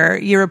teenager,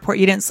 you report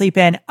you didn't sleep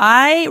in.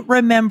 I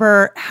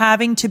remember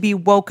having to be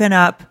woken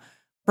up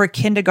for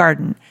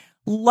kindergarten,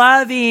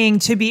 loving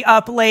to be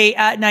up late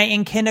at night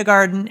in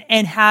kindergarten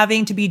and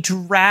having to be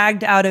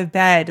dragged out of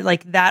bed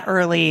like that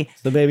early.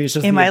 So maybe it's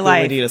just in the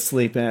ability to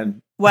sleep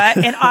in. What?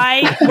 And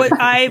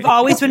I've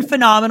always been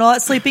phenomenal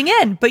at sleeping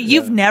in, but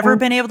you've never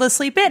been able to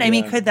sleep in. I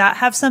mean, could that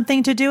have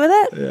something to do with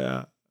it?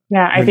 Yeah.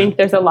 Yeah, I think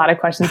there's a lot of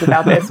questions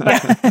about this,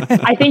 but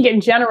I think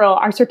in general,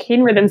 our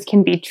circadian rhythms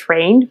can be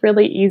trained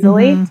really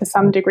easily to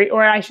some degree,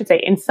 or I should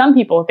say in some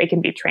people, they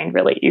can be trained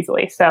really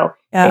easily. So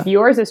if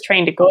yours is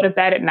trained to go to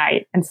bed at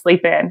night and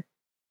sleep in,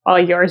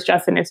 while yours,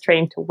 Justin, is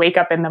trained to wake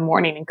up in the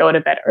morning and go to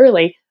bed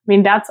early, I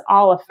mean, that's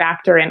all a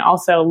factor in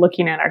also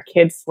looking at our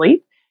kids'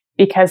 sleep,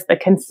 because the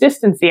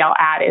consistency, I'll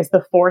add, is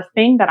the fourth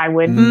thing that I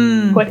would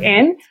put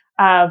in.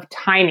 Of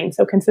timing.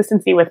 So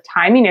consistency with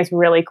timing is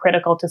really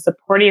critical to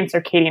supporting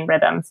circadian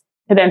rhythms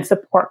to then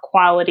support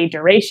quality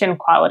duration,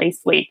 quality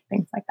sleep,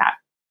 things like that.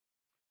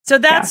 So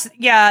that's,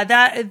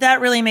 that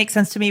really makes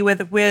sense to me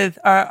with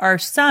our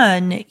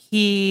son.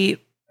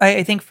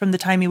 I think from the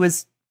time he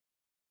was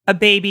a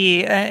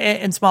baby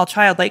and small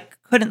child, like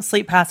couldn't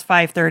sleep past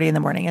 5:30 in the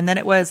morning. And then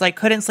it was like,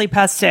 couldn't sleep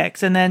past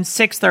 6 and then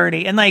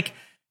 6:30. And like,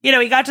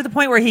 he got to the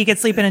point where he could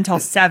sleep in until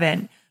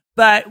 7.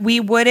 But we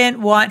wouldn't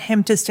want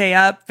him to stay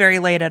up very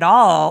late at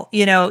all,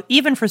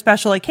 even for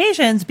special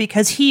occasions,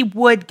 because he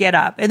would get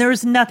up and there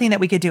was nothing that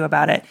we could do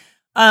about it.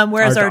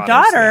 Whereas our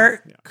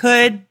daughter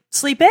could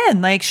sleep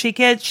in, like she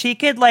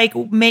could like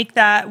make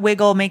that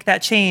wiggle, make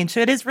that change.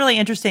 So it is really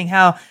interesting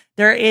how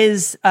there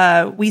is,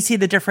 we see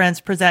the difference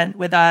present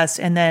with us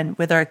and then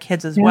with our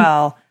kids as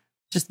well,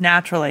 just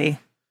naturally.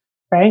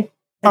 Right.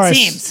 It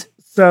seems.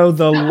 So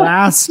the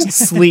last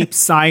sleep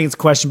science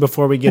question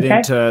before we get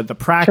into the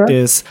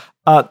practice,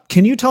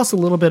 can you tell us a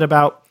little bit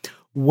about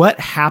what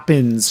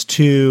happens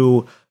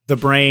to the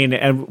brain?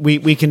 And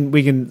we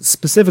can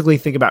specifically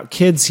think about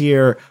kids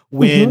here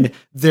when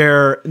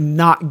they're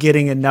not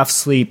getting enough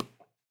sleep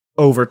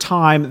over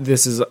time.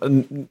 This is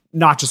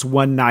not just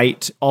one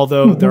night,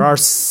 although there are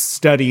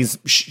studies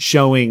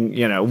showing,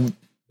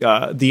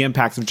 the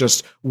impact of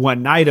just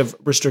one night of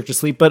restricted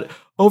sleep. But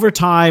over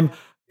time,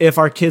 if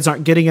our kids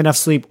aren't getting enough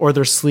sleep or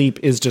their sleep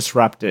is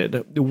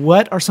disrupted,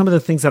 what are some of the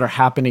things that are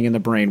happening in the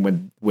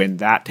brain when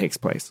that takes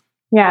place?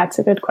 Yeah, it's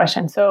a good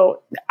question.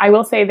 So I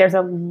will say there's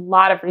a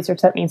lot of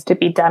research that needs to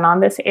be done on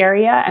this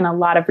area and a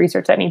lot of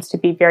research that needs to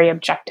be very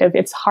objective.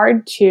 It's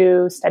hard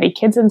to study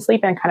kids and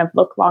sleep and kind of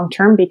look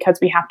long-term because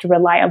we have to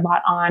rely a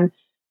lot on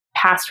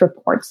past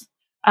reports,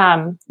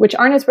 which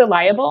aren't as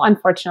reliable,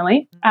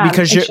 unfortunately.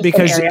 Because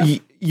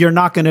you're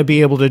not going to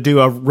be able to do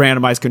a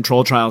randomized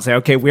control trial and say,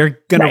 okay, we're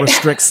going to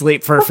restrict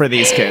sleep for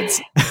these kids.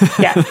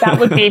 Yes, that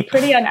would be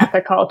pretty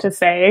unethical to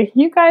say,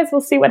 you guys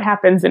will see what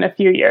happens in a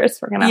few years.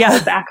 We're going to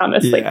hold back on the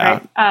sleep,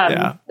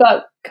 right?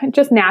 But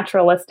just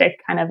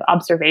naturalistic kind of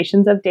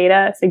observations of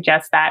data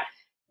suggest that,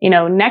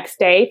 next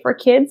day for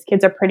kids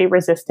are pretty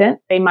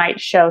resistant. They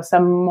might show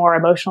some more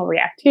emotional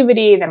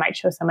reactivity. They might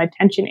show some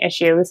attention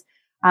issues.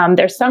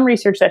 There's some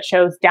research that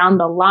shows down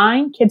the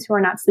line, kids who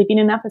are not sleeping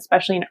enough,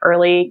 especially in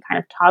early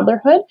kind of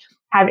toddlerhood,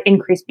 have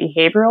increased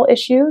behavioral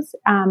issues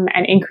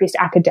and increased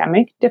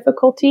academic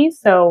difficulties.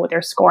 So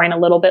they're scoring a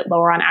little bit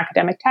lower on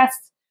academic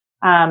tests,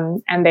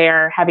 and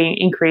they're having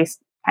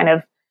increased kind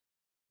of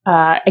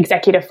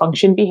executive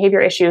function behavior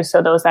issues.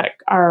 So those that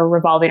are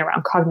revolving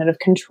around cognitive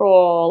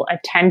control,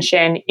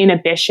 attention,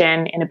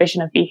 inhibition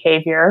of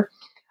behavior.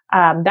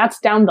 That's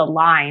down the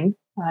line.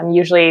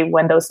 Usually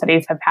when those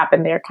studies have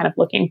happened, they're kind of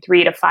looking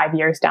 3 to 5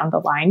 years down the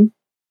line.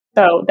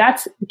 So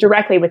that's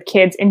directly with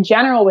kids. In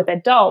general, with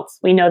adults,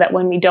 we know that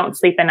when we don't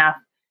sleep enough,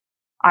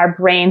 our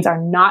brains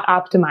are not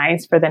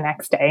optimized for the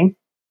next day.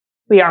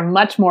 We are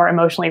much more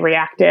emotionally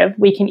reactive.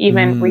 We can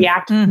even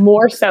react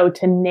more so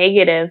to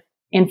negative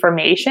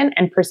information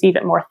and perceive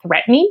it more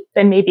threatening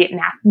than maybe it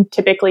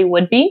typically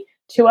would be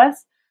to us.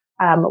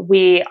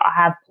 We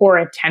have poor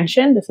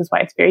attention. This is why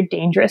it's very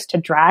dangerous to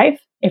drive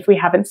if we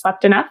haven't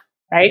slept enough,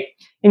 right?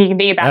 And you can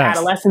think about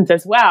adolescents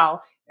as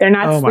well. They're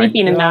not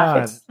sleeping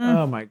enough.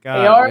 Oh my God.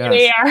 They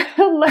already are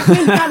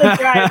learning how to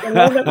drive. A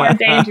little bit more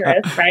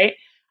dangerous, right?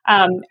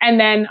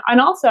 And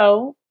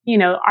also,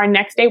 our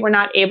next day, we're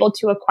not able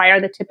to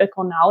acquire the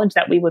typical knowledge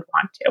that we would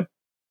want to.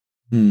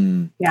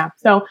 Yeah.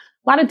 So a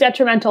lot of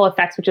detrimental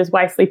effects, which is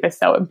why sleep is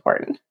so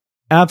important.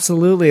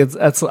 Absolutely.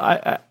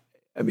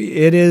 I mean,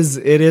 it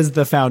is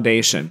the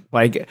foundation.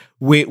 Like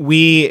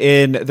we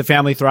in the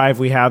Family Thrive,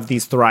 we have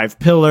these Thrive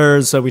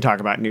pillars. So we talk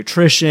about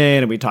nutrition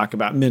and we talk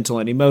about mental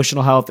and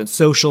emotional health and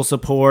social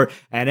support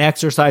and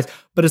exercise,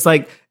 but it's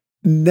like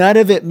none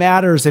of it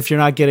matters if you're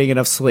not getting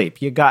enough sleep.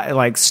 You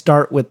got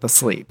start with the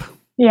sleep.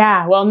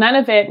 Yeah. Well, none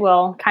of it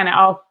will kind of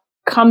all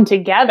come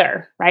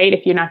together, right?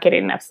 If you're not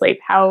getting enough sleep,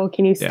 how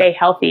can you stay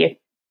healthy if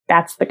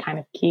that's the kind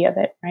of key of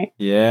it, right?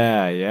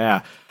 Yeah.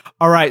 Yeah.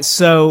 All right.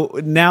 So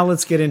now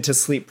let's get into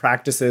sleep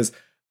practices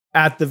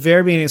at the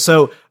very beginning.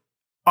 So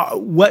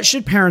what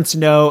should parents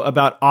know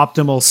about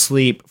optimal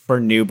sleep for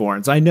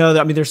newborns? I know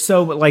that, there's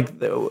so if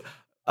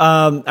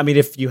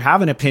you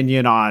have an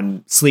opinion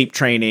on sleep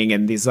training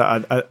and these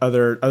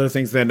other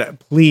things, then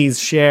please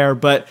share.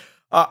 But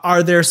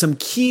are there some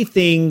key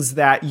things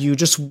that you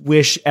just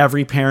wish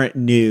every parent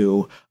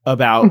knew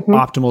about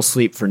optimal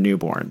sleep for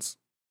newborns?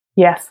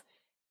 Yes.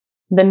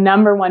 The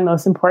number one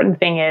most important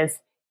thing is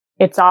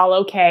it's all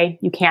okay.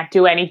 You can't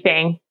do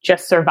anything.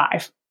 Just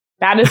survive.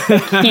 That is the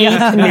key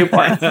to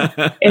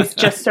newborns. It's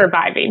just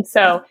surviving.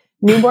 So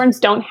newborns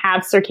don't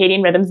have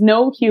circadian rhythms.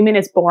 No human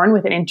is born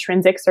with an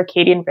intrinsic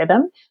circadian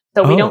rhythm.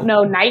 So we don't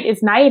know night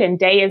is night and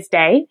day is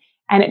day.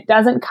 And it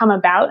doesn't come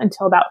about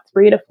until about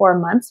 3 to 4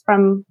 months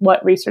from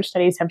what research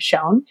studies have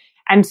shown.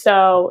 And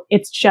so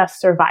it's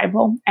just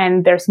survival.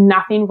 And there's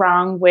nothing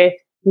wrong with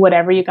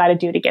whatever you got to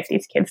do to get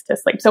these kids to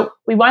sleep. So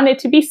we want it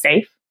to be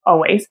safe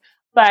always.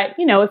 But,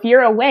 if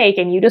you're awake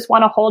and you just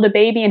want to hold a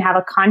baby and have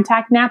a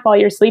contact nap while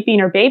you're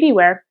sleeping or baby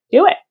wear,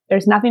 do it.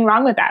 There's nothing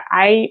wrong with that.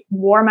 I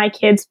wore my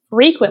kids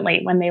frequently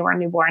when they were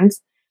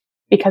newborns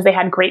because they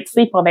had great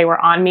sleep while they were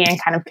on me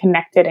and kind of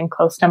connected and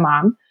close to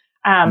mom.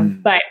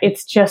 But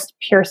it's just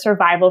pure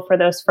survival for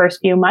those first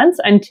few months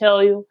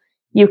until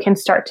you can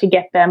start to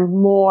get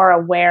them more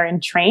aware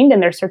and trained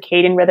and their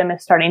circadian rhythm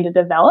is starting to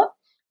develop.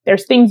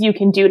 There's things you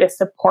can do to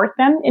support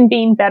them in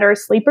being better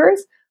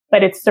sleepers,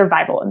 but it's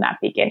survival in that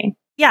beginning.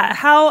 Yeah.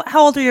 How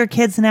old are your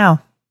kids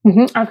now?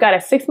 I've got a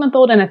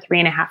 6-month-old and a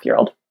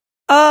 3.5-year-old.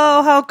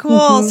 Oh, how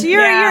cool. So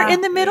you're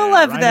in the middle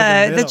of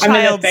the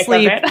child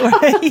sleep.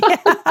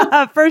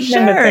 Yeah, for sure.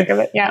 In the thick of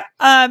it, yeah.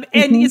 And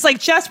it's like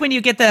just when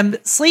you get them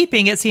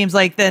sleeping, it seems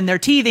like then they're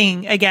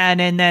teething again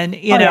and then,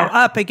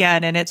 up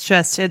again. And it's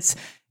just, it's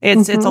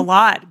a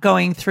lot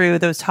going through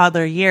those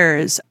toddler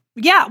years.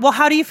 Yeah. Well,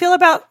 how do you feel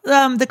about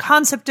the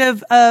concept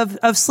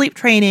of sleep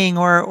training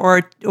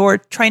or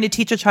trying to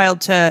teach a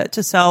child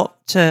to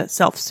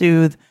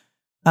self-soothe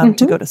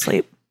to go to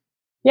sleep?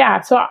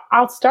 Yeah. So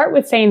I'll start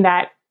with saying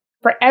that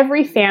for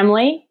every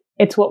family,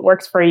 it's what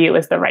works for you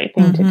is the right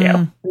thing to do.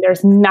 And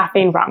there's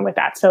nothing wrong with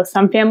that. So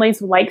some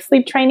families like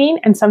sleep training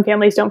and some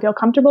families don't feel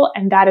comfortable,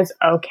 and that is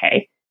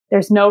okay.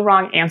 There's no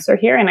wrong answer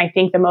here. And I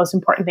think the most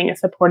important thing is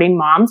supporting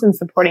moms and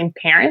supporting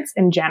parents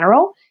in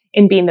general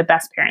in being the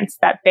best parents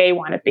that they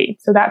want to be.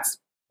 So that's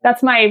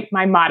my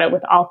motto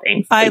with all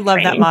things. I love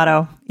that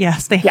motto.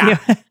 Yes. Thank you.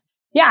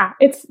 Yeah,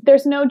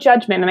 there's no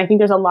judgment. And I think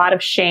there's a lot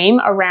of shame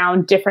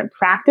around different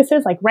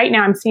practices. Like right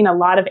now I'm seeing a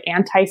lot of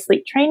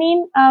anti-sleep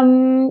training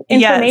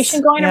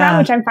information going around,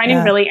 which I'm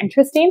finding really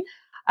interesting.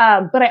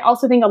 But I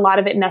also think a lot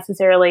of it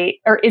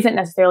isn't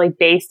necessarily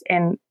based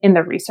in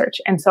the research.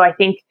 And so I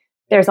think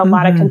there's a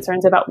lot of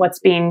concerns about what's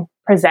being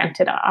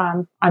presented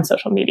on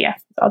social media.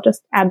 So I'll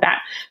just add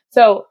that.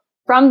 So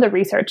from the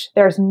research,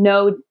 there's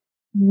no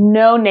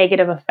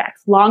negative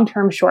effects,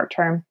 long-term,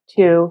 short-term,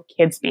 to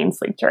kids being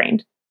sleep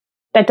trained.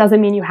 That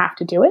doesn't mean you have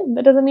to do it.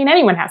 That doesn't mean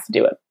anyone has to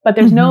do it, but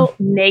there's no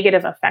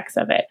negative effects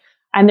of it.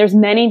 And there's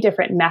many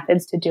different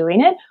methods to doing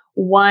it.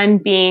 One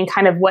being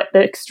kind of what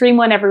the extreme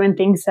one everyone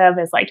thinks of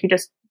is like you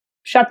just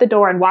shut the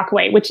door and walk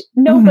away, which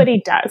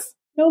nobody does.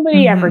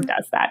 Nobody ever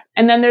does that.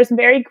 And then there's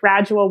very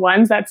gradual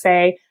ones that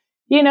say,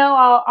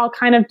 I'll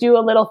kind of do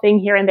a little thing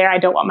here and there. I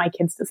don't want my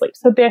kids to sleep.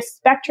 So there's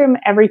spectrum,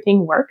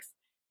 everything works.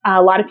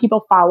 A lot of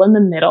people fall in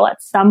the middle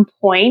at some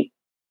point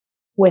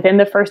within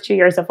the first 2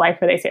 years of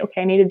life where they say,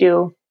 okay, I need to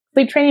do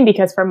sleep training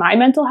because for my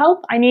mental health,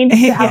 I need to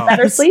have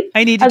better sleep.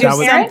 I need to do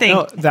something.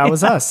 No, that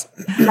was us.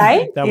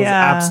 Right? That was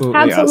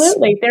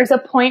absolutely us. There's a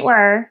point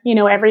where,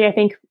 I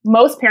think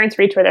most parents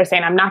reach where they're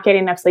saying, I'm not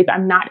getting enough sleep.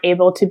 I'm not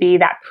able to be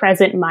that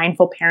present,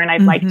 mindful parent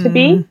I'd like to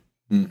be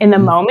in the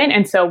moment.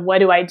 And so what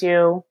do I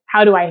do?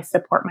 How do I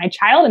support my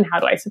child and how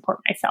do I support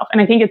myself? And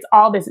I think it's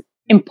all this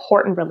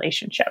important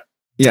relationship.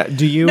 Yeah.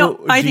 Do you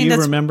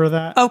remember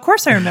that? Of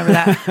course I remember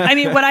that. I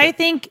mean, what I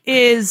think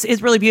is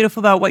really beautiful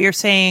about what you're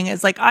saying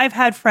is like, I've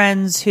had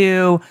friends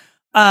who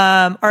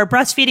are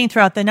breastfeeding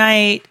throughout the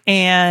night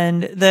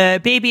and the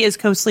baby is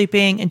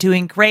co-sleeping and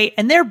doing great.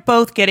 And they're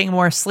both getting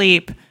more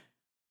sleep,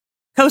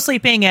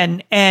 co-sleeping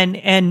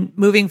and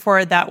moving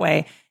forward that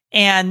way.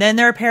 And then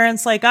there are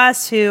parents like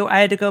us who I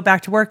had to go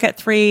back to work at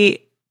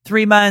three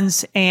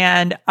months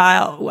and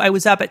I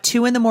was up at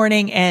 2 a.m.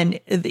 and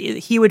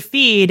he would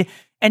feed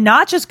and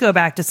not just go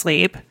back to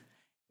sleep.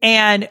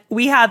 And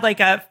we had like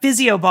a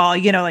physio ball,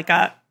 like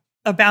a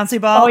bouncy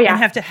ball. And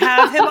have to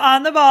have him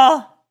on the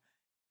ball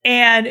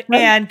and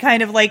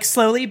kind of like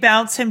slowly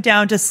bounce him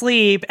down to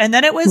sleep. And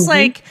then it was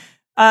like,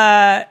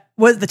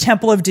 was the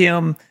Temple of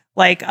Doom.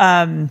 Like,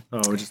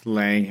 just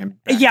laying him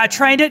back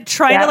trying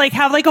to like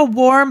have like a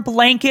warm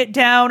blanket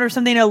down or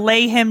something to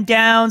lay him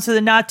down so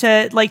that not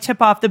to like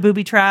tip off the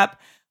booby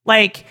trap,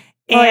 like,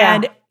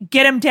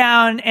 get him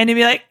down and to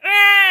be like,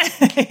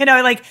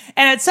 and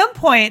at some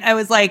point I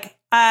was like,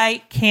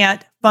 I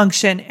can't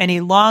function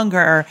any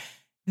longer.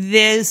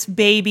 This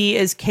baby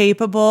is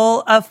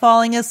capable of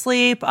falling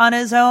asleep on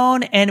his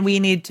own and we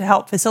need to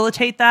help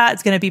facilitate that.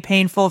 It's going to be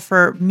painful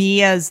for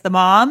me as the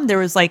mom. There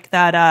was like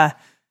that, I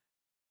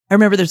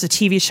remember there's a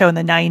TV show in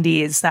the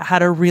 90s that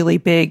had a really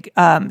big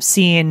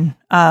scene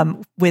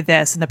with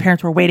this and the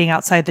parents were waiting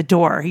outside the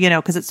door,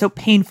 because it's so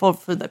painful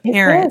for the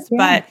parents,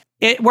 but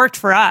it worked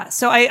for us.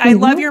 So I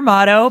love your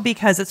motto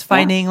because it's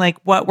finding like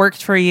what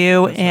works for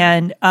you.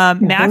 And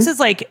Max is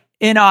like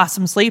an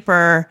awesome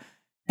sleeper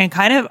and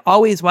kind of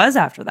always was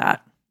after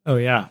that. Oh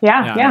yeah.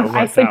 Yeah.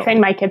 I sleep train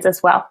my kids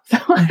as well. So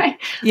I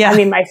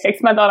mean, my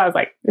 6-month-old, I was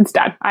like, it's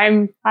done.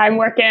 I'm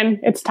working.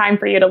 It's time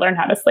for you to learn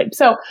how to sleep.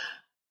 So,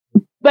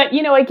 but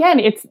again,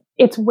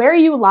 it's where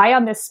you lie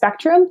on this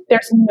spectrum.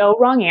 There's no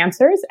wrong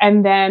answers.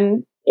 And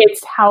then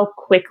it's how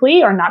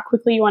quickly or not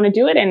quickly you want to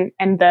do it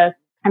and the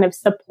kind of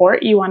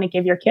support you want to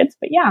give your kids.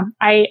 But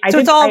I so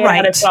it's all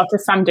right as well to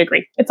some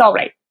degree. It's all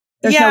right.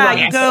 There's no wrong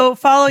answer. Go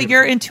follow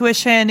your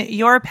intuition,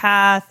 your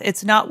path.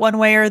 It's not one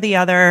way or the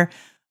other.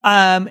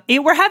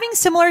 We're having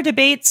similar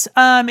debates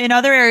in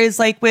other areas,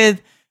 like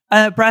with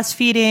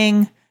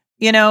breastfeeding,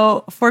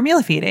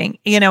 formula feeding,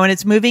 and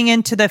it's moving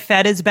into the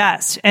fed is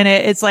best. And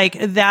it's like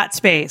that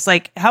space,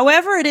 like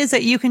however it is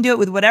that you can do it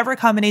with whatever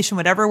combination,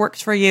 whatever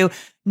works for you.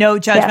 No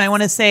judgment. Yes. I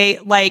want to say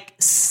like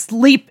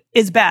sleep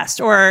is best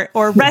or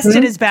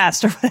rested is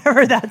best or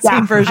whatever that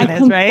same version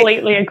is, right? I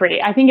completely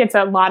agree. I think it's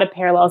a lot of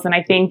parallels. And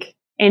I think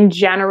in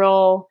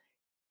general,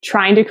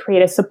 trying to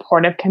create a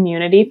supportive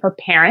community for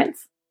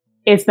parents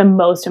is the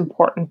most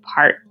important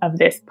part of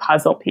this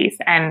puzzle piece.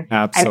 And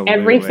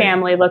every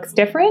family looks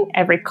different.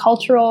 Every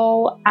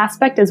cultural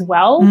aspect as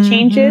well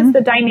changes the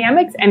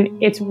dynamics. And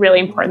it's really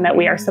important that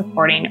we are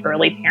supporting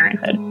early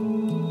parenthood.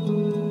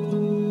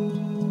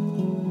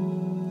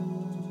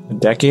 A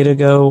decade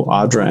ago,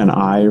 Audra and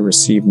I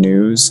received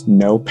news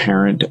no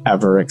parent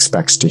ever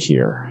expects to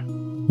hear.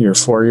 Your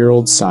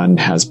 4-year-old son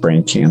has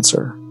brain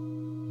cancer.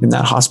 In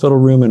that hospital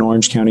room in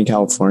Orange County,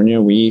 California,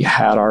 we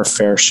had our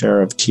fair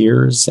share of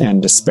tears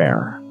and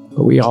despair.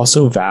 But we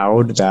also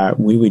vowed that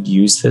we would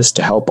use this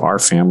to help our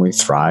family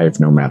thrive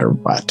no matter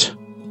what.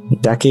 A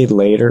decade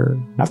later,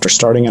 after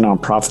starting a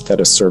nonprofit that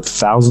has served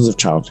thousands of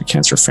childhood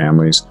cancer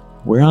families,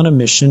 we're on a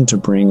mission to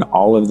bring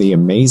all of the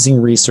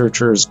amazing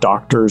researchers,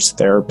 doctors,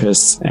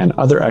 therapists, and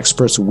other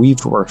experts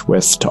we've worked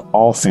with to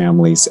all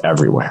families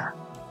everywhere.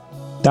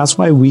 That's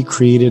why we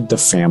created The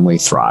Family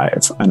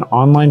Thrive, an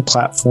online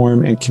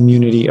platform and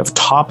community of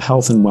top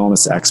health and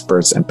wellness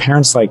experts and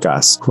parents like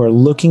us who are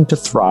looking to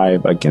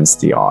thrive against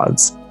the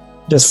odds.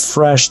 It has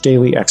fresh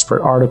daily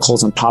expert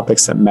articles on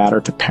topics that matter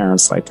to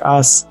parents like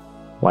us,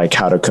 like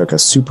how to cook a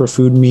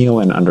superfood meal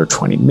in under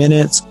 20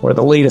 minutes, or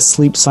the latest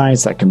sleep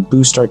science that can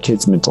boost our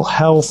kids' mental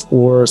health,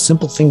 or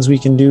simple things we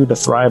can do to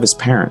thrive as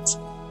parents.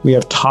 We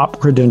have top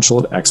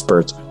credentialed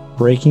experts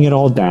breaking it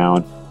all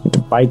down into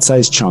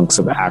bite-sized chunks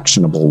of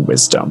actionable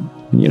wisdom.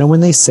 And when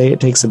they say it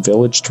takes a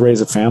village to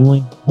raise a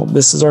family, well,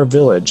 this is our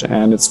village,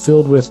 and it's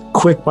filled with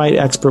quick bite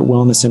expert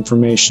wellness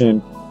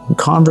information and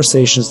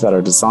conversations that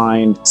are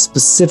designed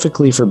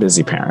specifically for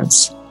busy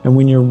parents. And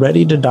when you're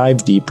ready to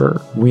dive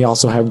deeper, we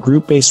also have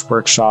group-based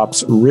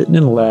workshops written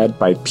and led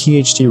by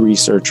PhD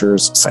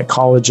researchers,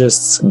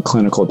 psychologists, and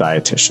clinical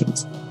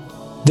dietitians.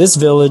 This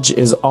village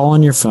is all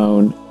on your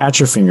phone, at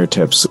your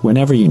fingertips,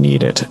 whenever you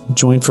need it.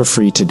 Join for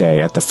free today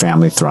at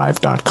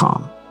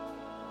thefamilythrive.com.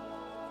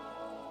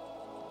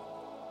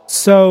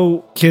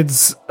 So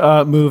kids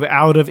move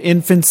out of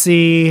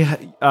infancy,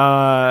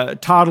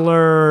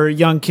 toddler,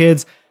 young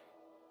kids.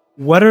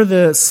 What are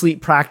the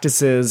sleep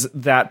practices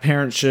that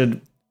parents should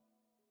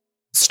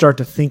start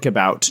to think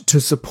about to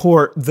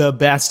support the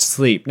best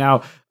sleep?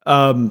 Now,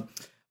 I'm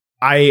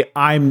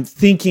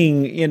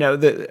thinking,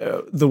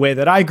 the way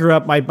that I grew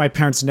up, my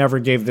parents never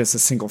gave this a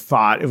single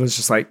thought. It was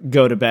just like,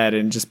 go to bed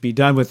and just be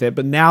done with it.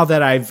 But now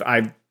that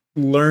I've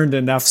learned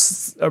enough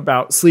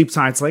about sleep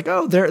science, like,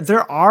 oh,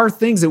 there are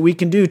things that we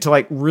can do to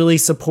like really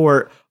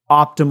support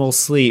optimal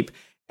sleep.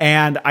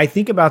 And I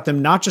think about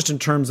them not just in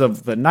terms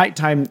of the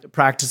nighttime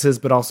practices,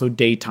 but also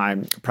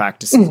daytime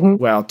practices as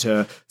well,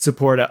 to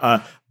support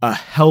a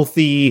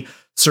healthy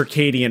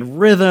circadian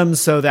rhythm,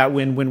 so that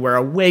when we're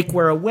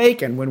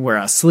awake, and when we're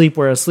asleep,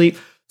 we're asleep.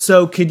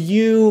 So could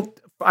you,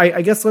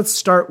 I guess let's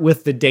start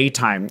with the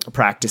daytime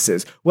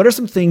practices. What are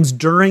some things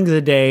during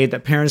the day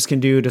that parents can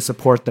do to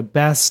support the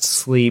best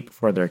sleep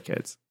for their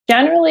kids?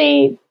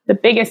 Generally, the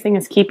biggest thing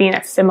is keeping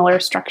a similar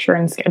structure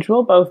and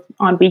schedule, both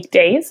on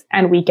weekdays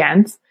and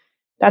weekends.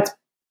 That's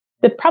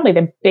probably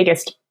the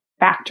biggest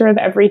factor of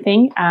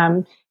everything.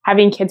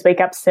 Having kids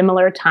wake up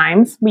similar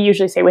times. We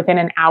usually say within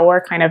an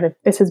hour, kind of, if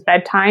this is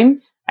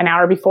bedtime, an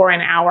hour before,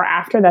 an hour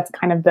after. That's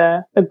kind of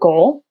the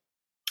goal.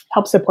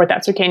 Help support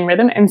that circadian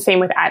rhythm. And same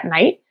with at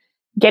night,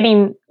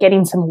 getting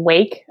some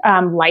wake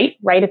light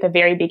right at the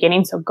very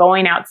beginning. So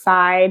going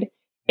outside,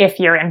 if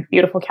you're in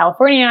beautiful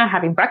California,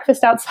 having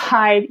breakfast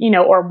outside,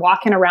 or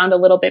walking around a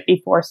little bit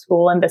before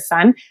school in the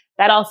sun,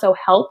 that also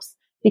helps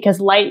because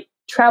light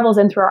travels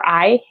in through our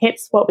eye,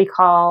 hits what we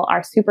call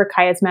our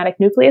suprachiasmatic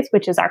nucleus,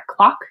 which is our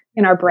clock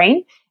in our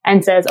brain,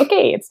 and says,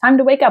 okay, it's time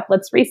to wake up.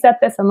 Let's reset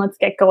this and let's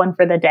get going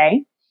for the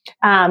day.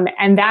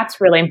 And that's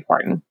really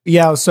important.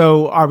 Yeah.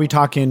 So are we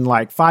talking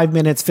like 5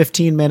 minutes,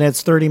 15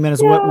 minutes, 30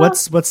 minutes? Yeah.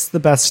 What's the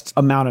best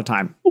amount of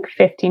time? I think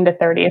 15 to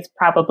 30 is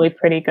probably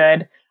pretty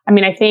good. I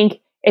mean, I think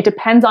it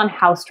depends on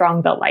how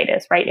strong the light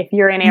is, right? If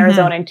you're in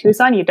Arizona and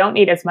Tucson, you don't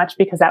need as much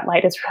because that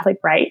light is really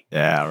bright.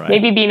 Yeah, right.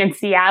 Maybe being in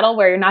Seattle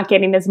where you're not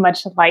getting as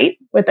much light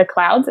with the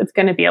clouds, it's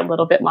going to be a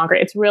little bit longer.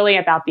 It's really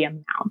about the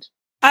amount.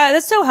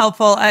 That's so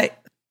helpful. I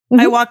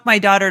walk my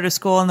daughter to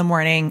school in the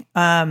morning.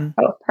 Oh,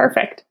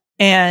 perfect.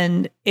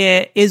 And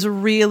it is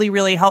really,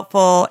 really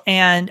helpful.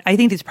 And I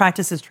think these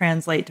practices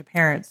translate to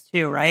parents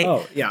too, right?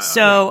 Oh, yeah.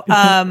 So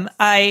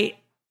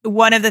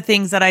one of the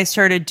things that I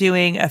started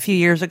doing a few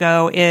years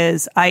ago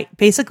is I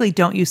basically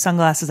don't use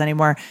sunglasses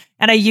anymore.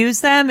 And I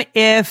use them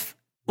if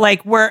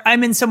like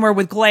I'm in somewhere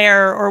with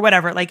glare or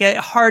whatever, like a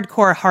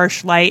hardcore,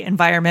 harsh light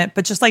environment.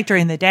 But just like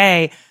during the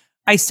day,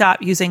 I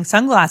stopped using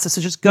sunglasses.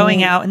 So just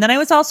going out. And then I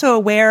was also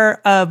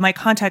aware of my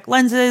contact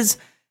lenses.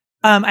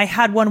 I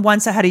had one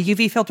once that had a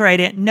UV filter I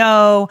didn't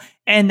know.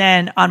 And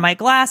then on my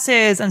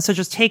glasses. And so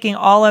just taking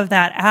all of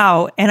that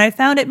out. And I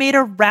found it made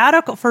a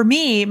radical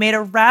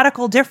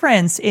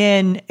difference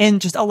in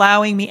just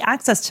allowing me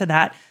access to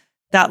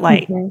that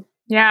light.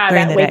 Yeah,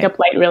 that wake up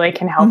light really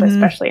can help,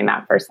 especially in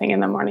that first thing in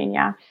the morning.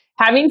 Yeah.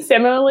 Having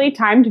similarly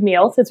timed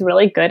meals is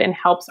really good and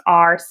helps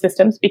our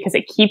systems because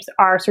it keeps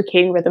our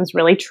circadian rhythms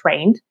really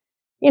trained.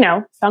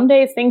 Some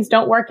days things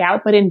don't work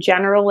out, but in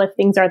general, if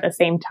things are at the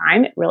same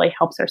time, it really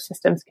helps our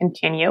systems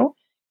continue.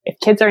 If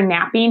kids are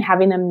napping,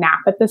 having them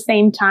nap at the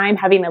same time,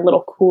 having a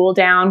little cool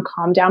down,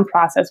 calm down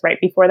process right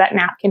before that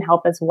nap can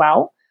help as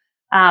well.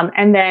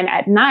 And then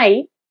at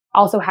night,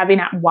 also having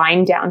that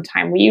wind down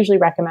time. We usually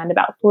recommend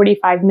about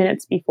 45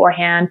 minutes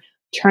beforehand,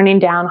 turning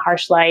down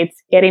harsh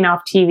lights, getting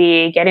off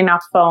TV, getting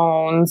off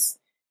phones,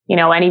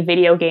 any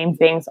video game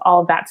things,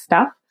 all of that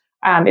stuff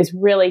is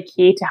really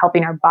key to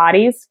helping our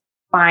bodies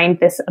find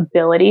this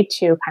ability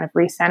to kind of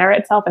recenter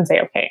itself and say,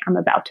 okay, I'm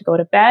about to go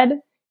to bed.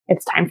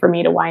 It's time for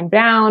me to wind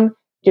down,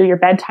 do your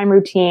bedtime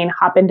routine,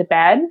 hop into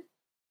bed.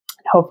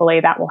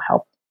 Hopefully that will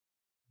help.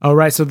 All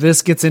right. So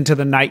this gets into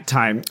the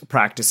nighttime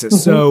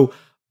practices. So,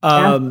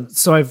 I'm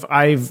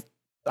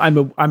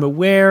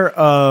aware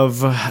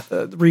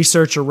of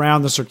research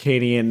around the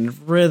circadian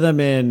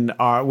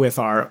rhythm with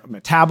our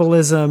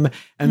metabolism.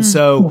 And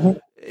so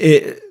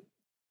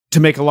to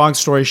make a long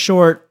story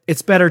short,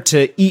 it's better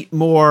to eat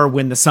more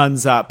when the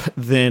sun's up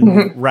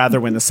than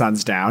rather when the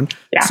sun's down.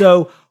 Yeah.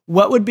 So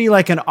what would be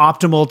like an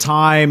optimal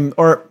time,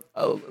 or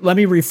let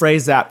me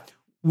rephrase that.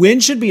 When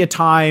should be a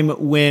time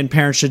when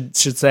parents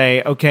should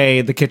say,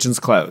 okay, the kitchen's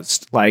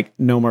closed, like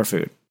no more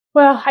food?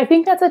 Well, I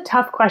think that's a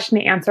tough question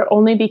to answer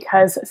only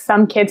because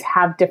some kids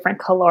have different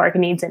caloric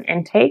needs and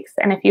intakes.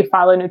 And if you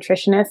follow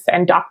nutritionists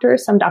and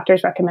doctors, some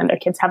doctors recommend their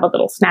kids have a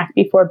little snack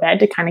before bed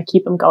to kind of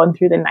keep them going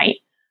through the night.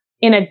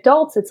 In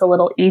adults, it's a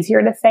little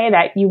easier to say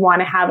that you want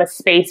to have a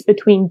space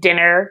between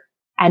dinner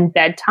and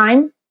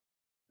bedtime.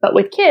 But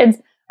with kids,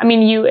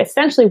 you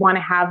essentially want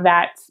to have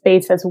that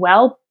space as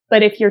well.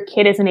 But if your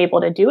kid isn't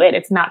able to do it,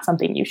 it's not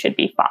something you should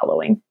be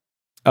following.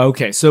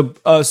 Okay.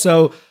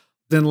 So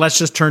then let's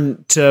just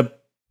turn to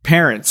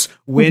parents.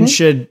 When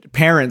should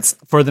parents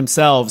for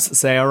themselves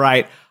say, all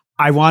right,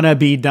 I want to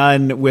be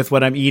done with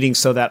what I'm eating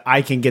so that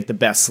I can get the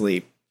best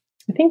sleep?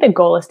 I think the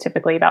goal is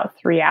typically about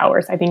 3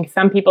 hours. I think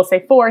some people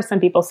say 4, some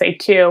people say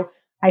 2.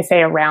 I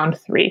say around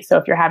 3. So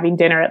if you're having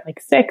dinner at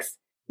like 6,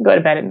 go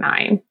to bed at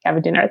 9. You have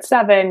a dinner at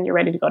 7, you're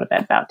ready to go to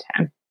bed about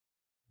 10.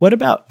 What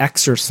about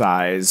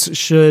exercise?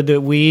 Should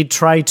we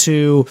try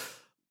to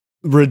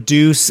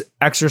reduce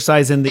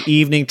exercise in the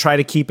evening, try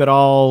to keep it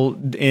all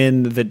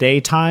in the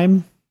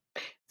daytime?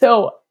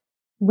 So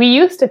we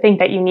used to think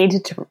that you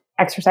needed to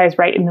exercise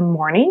right in the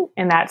morning,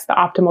 and that's the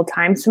optimal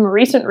time. Some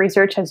recent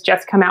research has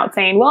just come out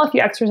saying, well, if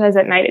you exercise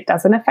at night, it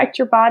doesn't affect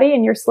your body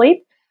and your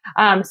sleep.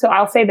 So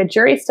I'll say the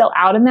jury's still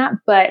out in that.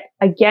 But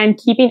again,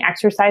 keeping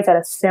exercise at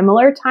a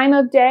similar time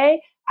of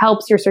day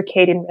helps your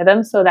circadian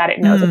rhythm so that it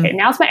knows, okay,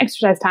 now's my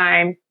exercise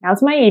time.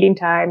 Now's my eating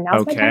time.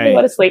 Now's my time to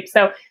go to sleep.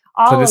 So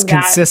this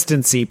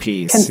consistency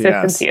piece.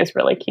 Consistency is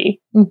really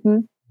key. Mm-hmm.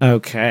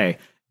 Okay.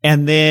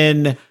 And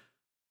then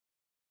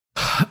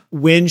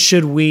when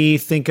should we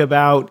think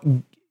about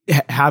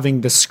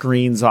having the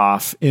screens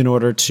off in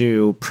order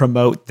to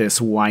promote this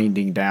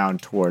winding down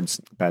towards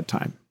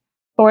bedtime?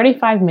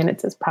 45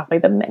 minutes is probably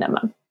the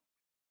minimum.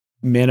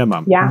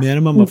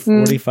 Minimum of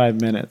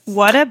 45 minutes.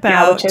 What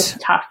about... which is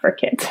tough for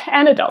kids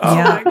and adults.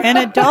 Yeah, and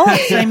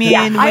adults. I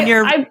mean, when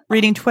you're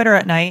reading Twitter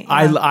at night.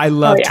 Yeah. I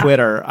love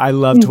Twitter. I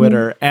love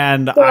Twitter.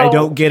 And I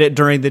don't get it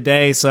during the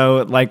day.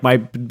 So like my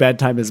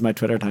bedtime is my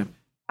Twitter time.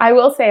 I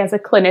will say as a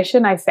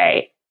clinician, I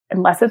say,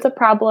 unless it's a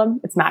problem,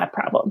 it's not a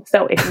problem.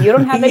 So if you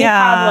don't have any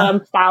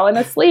problem falling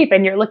asleep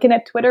and you're looking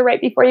at Twitter right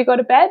before you go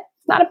to bed,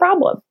 it's not a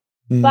problem.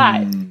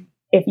 But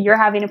if you're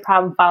having a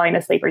problem falling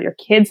asleep or your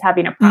kid's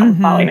having a problem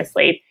falling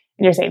asleep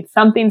and you're saying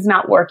something's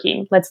not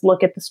working, let's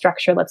look at the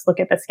structure, let's look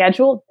at the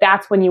schedule,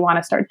 that's when you want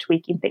to start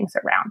tweaking things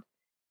around.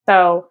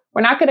 So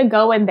we're not going to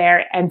go in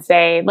there and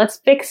say, let's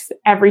fix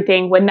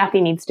everything when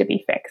nothing needs to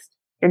be fixed.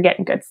 You're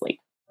getting good sleep.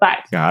 But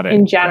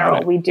in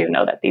general, we do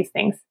know that these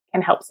things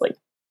can help sleep.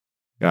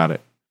 Got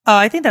it. Oh,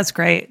 I think that's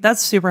great.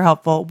 That's super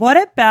helpful. What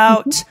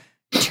about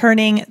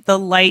turning the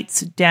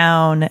lights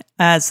down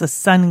as the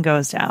sun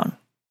goes down?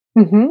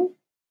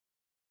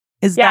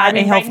 Is that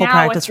a helpful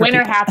practice for people?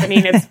 With winter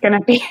happening, it's going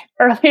to be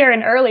earlier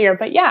and earlier.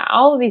 But yeah,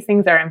 all of these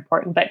things are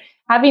important. But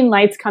having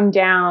lights come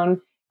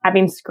down,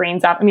 having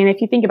screens up. I mean,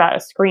 if you think about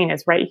a screen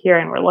is right here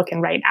and we're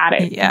looking right at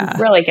it,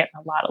 you're really getting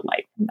a lot of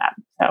light from that.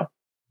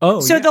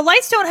 So the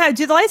lights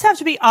do the lights have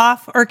to be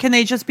off or can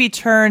they just be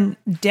turned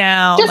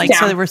down? Just down.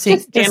 So that we're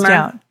seeing just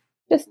down.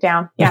 Just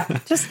down. Yeah.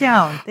 Just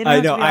down. They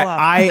don't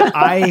I know.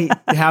 I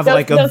have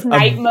those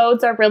night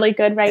modes are really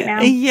good right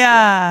now.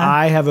 Yeah.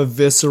 I have a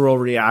visceral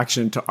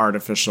reaction to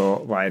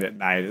artificial light at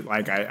night.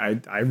 Like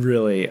I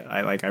really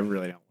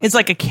don't. It's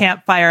like a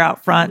campfire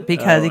out front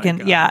because you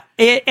can,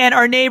 and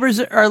our neighbors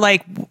are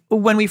like,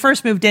 when we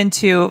first moved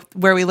into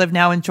where we live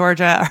now in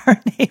Georgia,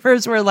 our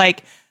neighbors were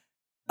like,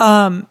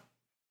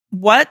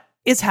 what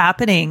is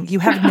happening? You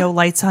have no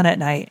lights on at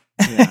night.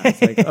 Yeah,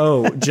 it's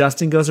like,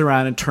 Justin goes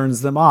around and turns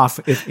them off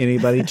if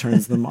anybody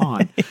turns them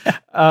on.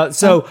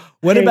 So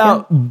what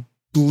about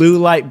blue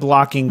light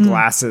blocking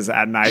glasses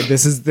at night?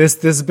 This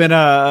has been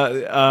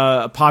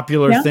a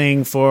popular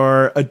thing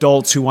for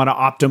adults who want to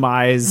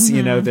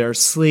optimize, their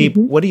sleep.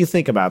 What do you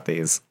think about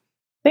these?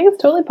 I think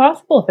it's totally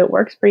possible. If it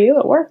works for you,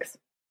 it works.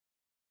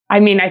 I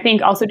mean, I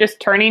think also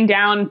just turning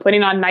down,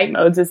 putting on night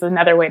modes is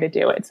another way to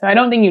do it. So I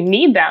don't think you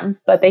need them,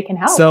 but they can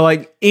help. So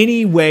like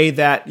any way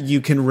that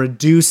you can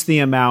reduce the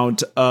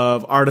amount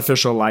of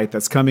artificial light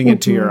that's coming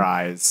into your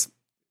eyes.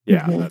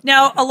 Yeah.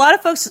 Now, a lot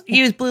of folks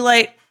use blue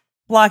light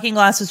blocking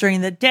glasses during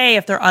the day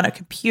if they're on a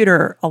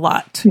computer a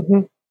lot.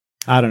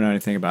 I don't know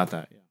anything about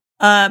that.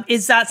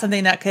 Is that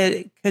something that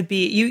could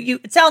be, you?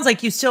 It sounds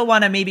like you still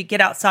want to maybe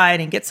get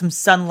outside and get some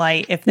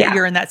sunlight if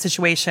you're in that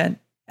situation.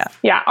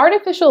 Yeah.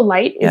 Artificial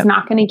light is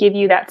not going to give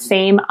you that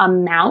same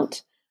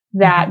amount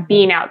that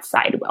being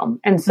outside will.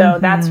 And so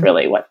that's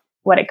really what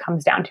it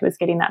comes down to is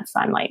getting that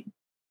sunlight.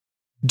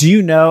 Do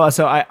you know?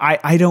 So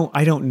I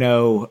don't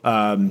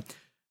know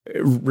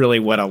really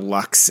what a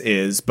lux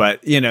is,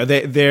 but they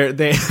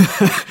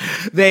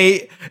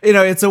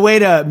it's a way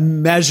to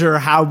measure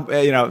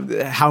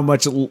how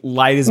much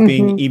light is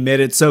being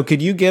emitted. So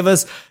could you give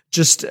us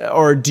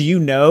or do you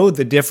know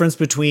the difference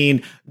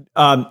between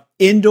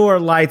indoor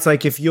lights,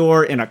 like if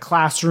you're in a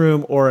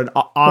classroom or an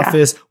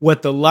office,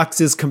 what the lux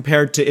is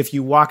compared to if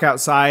you walk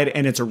outside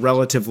and it's a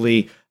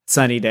relatively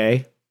sunny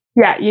day?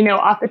 Yeah,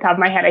 off the top of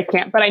my head, I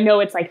can't, but I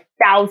know it's like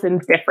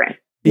thousands different.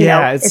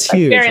 It's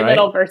huge, like very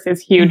little versus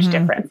huge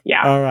difference.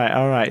 Yeah. All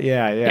right.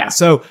 Yeah.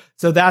 So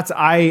that's,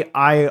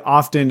 I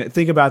often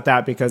think about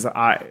that because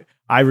I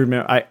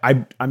remember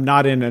I'm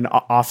not in an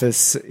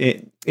office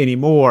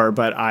anymore,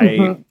 but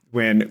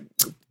when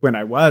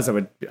I was,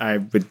 I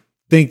would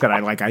think that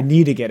I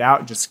need to get out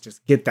and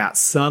just get that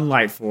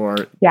sunlight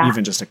for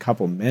even just a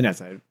couple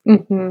minutes. I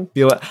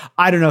feel it.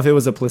 I don't know if it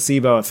was a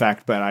placebo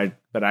effect, but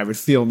I would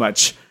feel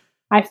much.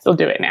 I still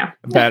do it now.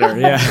 Better.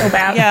 Yeah. So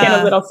bad.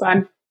 Get a little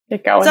sun.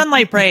 Get going.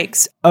 Sunlight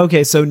breaks.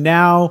 Okay. So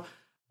now,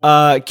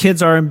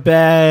 kids are in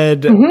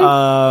bed,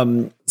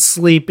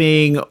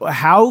 sleeping.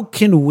 How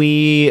can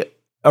we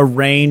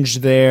arrange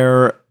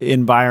their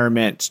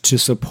environment to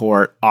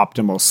support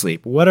optimal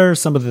sleep? What are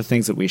some of the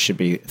things that we should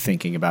be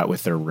thinking about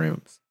with their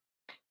rooms?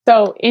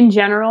 So in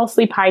general,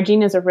 sleep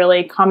hygiene is a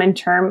really common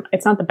term.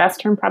 It's not the best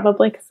term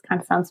probably because it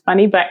kind of sounds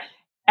funny, but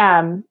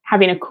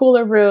having a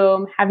cooler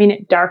room, having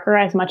it darker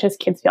as much as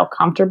kids feel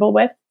comfortable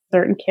with.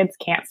 Certain kids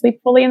can't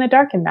sleep fully in the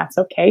dark, and that's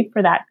okay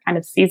for that kind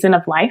of season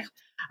of life.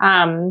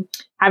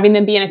 Having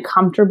them be in a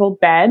comfortable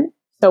bed,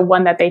 so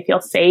one that they feel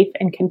safe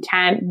and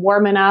content,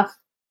 warm enough,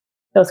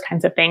 those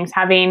kinds of things.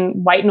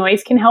 Having white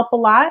noise can help a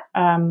lot,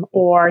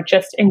 or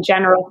just in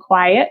general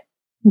quiet.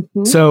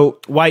 Mm-hmm. So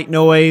white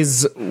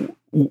noise,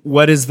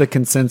 what is the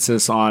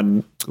consensus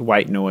on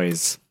white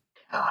noise?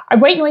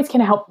 White noise can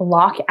help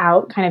block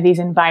out kind of these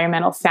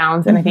environmental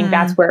sounds. And I think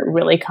that's where it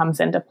really comes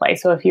into play.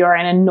 So if you're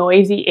in a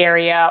noisy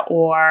area,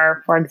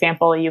 or for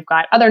example, you've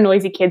got other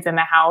noisy kids in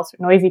the house, or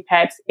noisy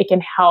pets, it can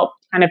help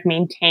kind of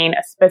maintain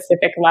a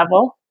specific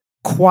level.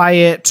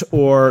 Quiet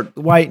or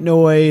white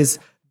noise,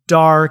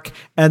 dark,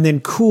 and then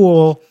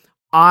cool.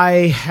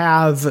 I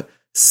have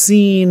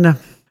seen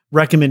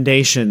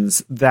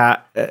recommendations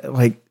that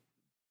like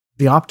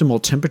the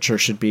optimal temperature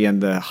should be in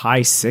the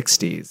high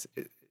 60s.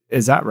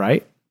 Is that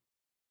right?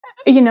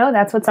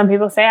 That's what some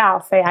people say.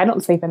 I'll say I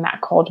don't sleep in that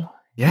cold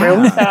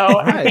room. So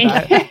I think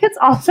it's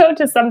also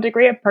to some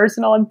degree a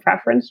personal and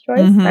preference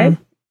choice, right?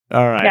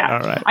 All right. Yeah.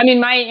 All right. I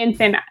mean, my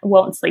infant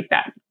won't sleep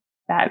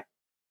that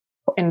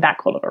in that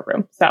cold of a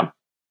room. So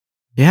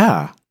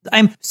yeah.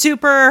 I'm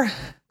super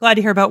glad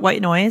to hear about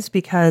white noise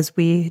because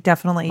we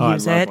definitely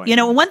use it.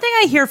 One thing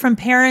I hear from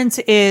parents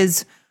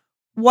is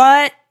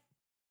what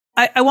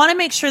I want to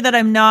make sure that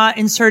I'm not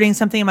inserting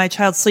something in my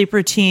child's sleep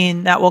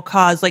routine that will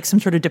cause like some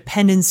sort of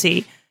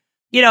dependency.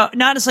 Not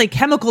necessarily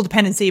chemical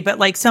dependency, but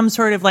like some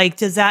sort of like,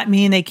 does that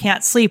mean they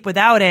can't sleep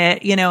without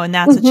it? And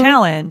that's a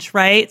challenge,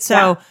 right?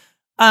 So,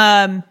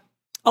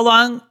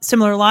 along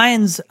similar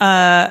lines,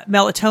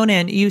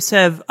 melatonin, use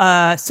of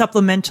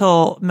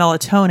supplemental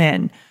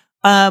melatonin.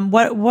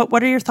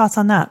 What are your thoughts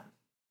on that?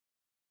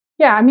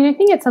 Yeah, I mean, I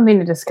think it's something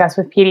to discuss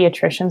with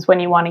pediatricians when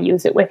you want to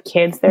use it with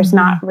kids. There's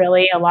not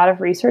really a lot of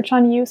research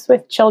on use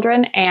with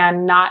children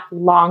and not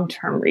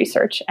long-term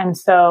research. And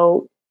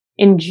so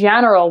in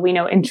general, we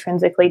know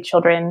intrinsically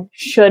children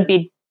should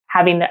be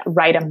having the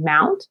right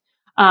amount.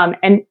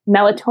 And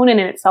melatonin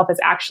in itself is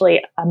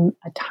actually a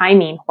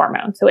timing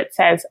hormone. So it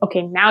says,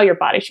 okay, now your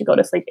body should go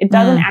to sleep. It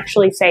doesn't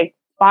actually say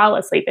fall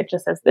asleep. It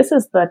just says, this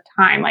is the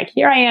time. Like,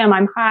 here I am,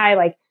 I'm high.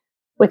 Like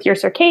with your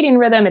circadian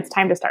rhythm, it's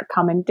time to start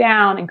coming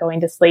down and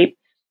going to sleep.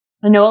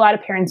 I know a lot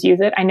of parents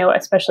use it. I know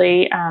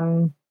especially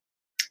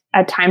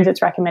at times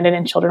it's recommended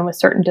in children with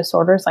certain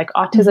disorders like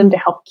autism to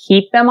help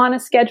keep them on a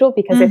schedule,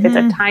 because if it's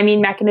a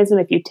timing mechanism,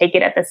 if you take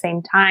it at the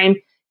same time,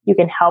 you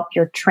can help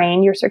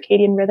train your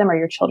circadian rhythm or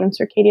your children's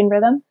circadian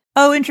rhythm.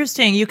 Oh,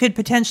 interesting. You could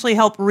potentially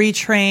help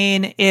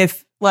retrain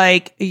if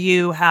like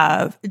you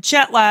have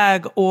jet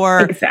lag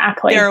or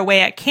they're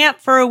away at camp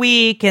for a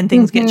week and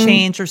things get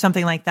changed or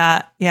something like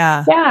that.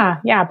 Yeah.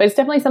 Yeah. But it's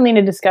definitely something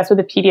to discuss with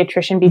a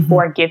pediatrician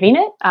before giving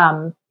it.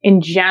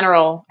 In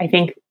general, I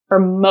think for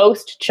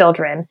most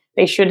children,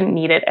 they shouldn't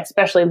need it,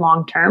 especially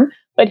long term.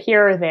 But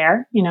here or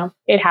there,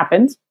 it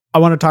happens. I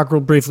want to talk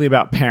real briefly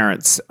about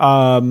parents.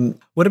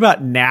 What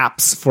about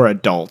naps for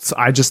adults?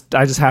 I just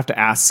have to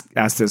ask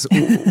this. There's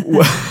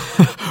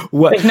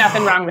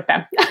nothing wrong with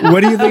them. What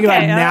do you think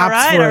about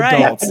naps for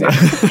adults?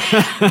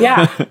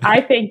 Yeah,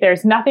 I think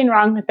there's nothing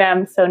wrong with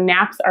them. So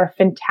naps are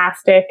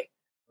fantastic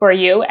for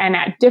you. And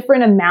at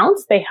different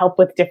amounts, they help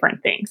with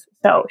different things.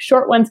 So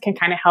short ones can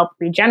kind of help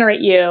regenerate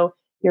you.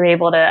 You're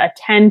able to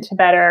attend to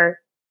better,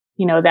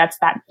 that's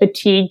that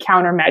fatigue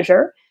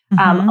countermeasure.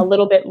 A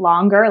little bit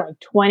longer, like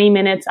 20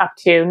 minutes up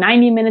to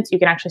 90 minutes, you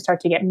can actually start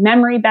to get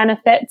memory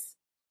benefits,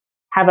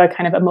 have a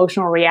kind of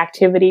emotional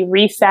reactivity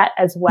reset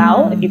as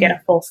well. If you get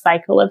a full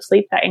cycle of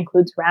sleep, that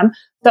includes REM.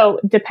 So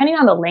depending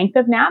on the length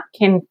of nap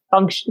can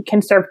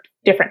serve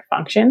different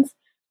functions.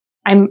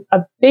 I'm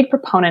a big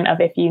proponent of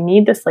if you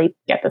need the sleep,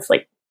 get the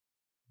sleep.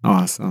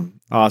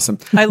 Awesome.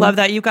 I love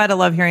that. You got to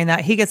love hearing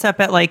that. He gets up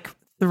at like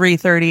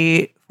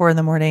 3:30, 4 in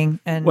the morning.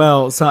 And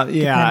sometimes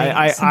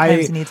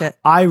he needs it.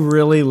 I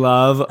really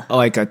love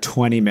like a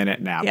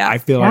 20-minute nap. Yeah. I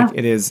feel like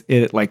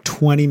it like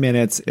 20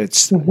 minutes.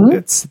 It's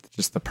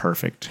just the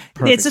perfect.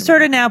 It's a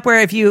sort of nap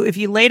where if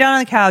you lay down on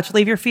the couch,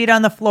 leave your feet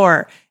on the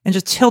floor and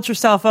just tilt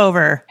yourself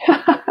over,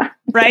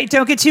 right?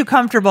 Don't get too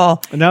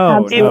comfortable.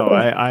 No.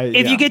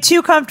 If you get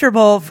too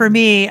comfortable, for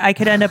me, I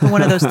could end up in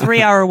one of those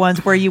 3-hour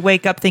ones where you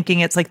wake up thinking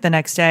it's like the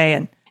next day.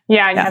 And you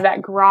have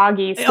that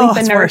groggy sleep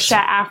inertia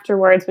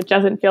afterwards, which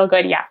doesn't feel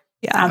good. Yeah,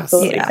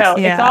 absolutely. Yeah. So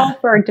it's all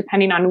for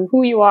depending on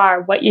who you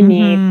are, what you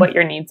need, what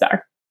your needs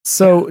are.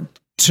 So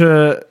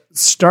to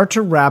start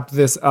to wrap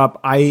this up,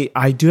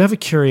 I do have a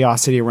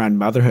curiosity around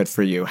motherhood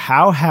for you.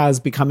 How has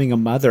becoming a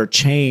mother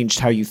changed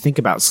how you think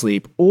about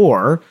sleep,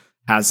 or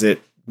has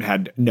it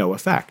had no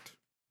effect?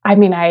 I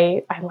mean,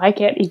 I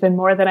like it even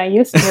more than I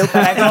used to,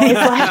 but I've always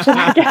liked it,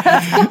 I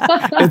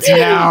guess. It's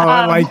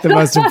now like the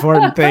most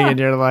important thing in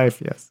your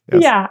life. Yes.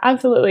 Yeah,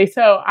 absolutely.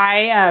 So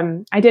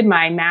I did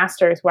my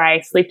master's where I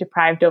sleep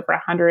deprived over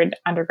 100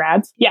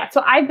 undergrads. Yeah.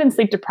 So I've been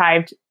sleep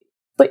deprived,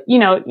 but you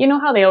know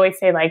how they always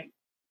say, like,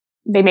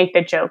 they make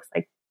the jokes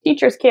like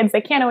teachers' kids,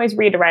 they can't always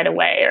read right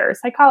away, or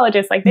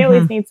psychologists, like they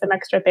always need some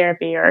extra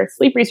therapy, or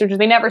sleep researchers,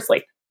 they never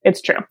sleep.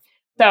 It's true.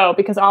 So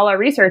because all our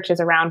research is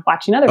around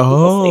watching other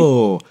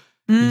people sleep.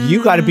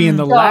 You got to be in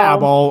the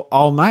lab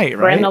all night,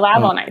 right? We're in the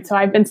lab all night. So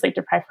I've been sleep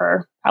deprived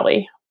for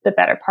probably the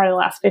better part of the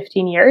last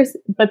 15 years.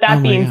 But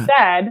that being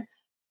said,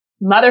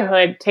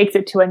 motherhood takes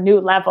it to a new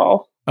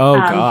level.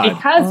 God.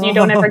 Because you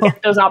don't ever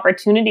get those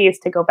opportunities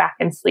to go back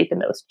and sleep in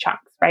those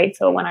chunks, right?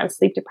 So when I was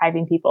sleep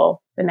depriving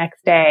people the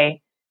next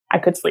day, I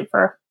could sleep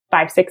for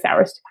 5-6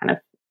 hours to kind of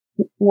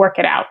work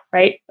it out,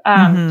 right?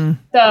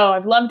 So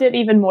I've loved it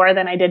even more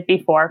than I did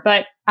before.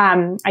 But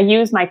I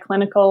use my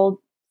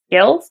clinical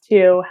skills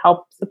to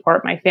help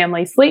support my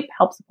family's sleep,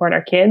 help support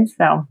our kids.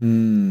 So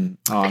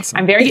awesome.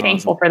 I'm very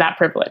thankful for that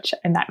privilege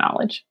and that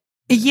knowledge.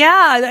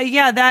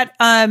 Yeah. That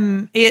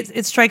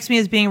it strikes me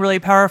as being really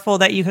powerful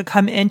that you could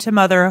come into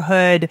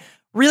motherhood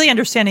really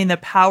understanding the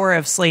power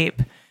of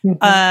sleep,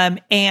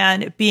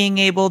 and being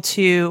able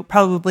to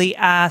probably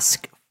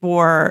ask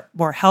for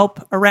more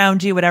help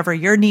around you, whatever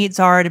your needs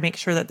are, to make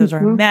sure that those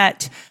are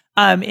met.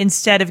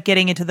 Instead of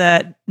getting into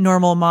the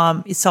normal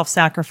mom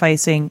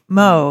self-sacrificing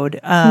mode.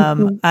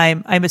 I'm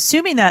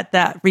assuming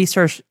that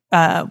research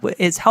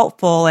is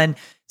helpful and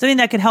something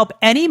that can help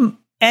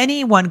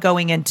anyone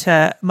going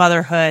into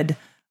motherhood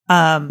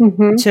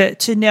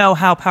to know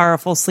how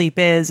powerful sleep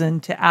is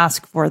and to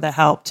ask for the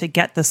help to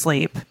get the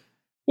sleep.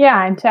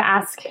 Yeah, and to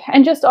ask,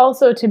 and just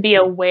also to be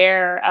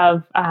aware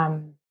of,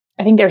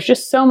 I think there's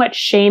just so much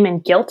shame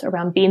and guilt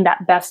around being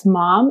that best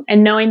mom,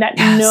 and knowing that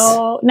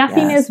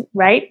nothing is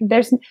right.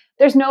 There's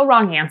no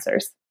wrong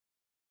answers.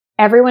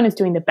 Everyone is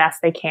doing the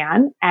best they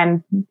can,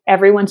 and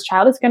everyone's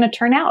child is going to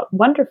turn out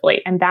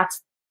wonderfully. And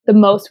that's the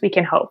most we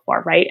can hope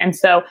for, right? And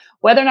so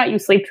whether or not you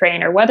sleep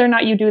train, or whether or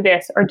not you do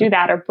this or do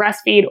that, or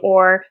breastfeed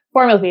or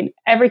formula feed,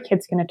 every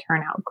kid's going to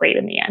turn out great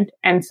in the end.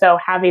 And so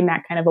having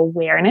that kind of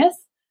awareness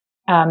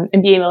and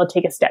being able to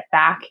take a step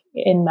back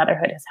in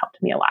motherhood has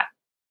helped me a lot.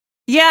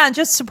 Yeah, and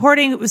just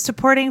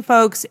supporting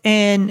folks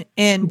in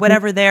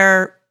whatever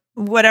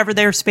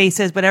their space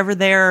is, whatever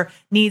their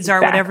needs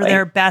are, whatever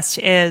their best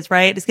is,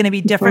 right? It's going to be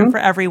different for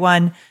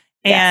everyone,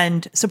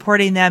 and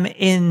supporting them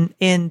in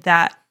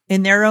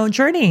their own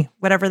journey,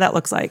 whatever that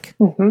looks like.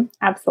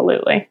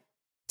 Absolutely.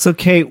 So,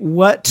 Kate,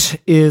 what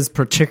is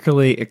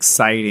particularly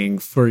exciting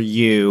for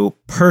you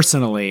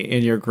personally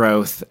in your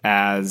growth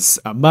as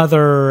a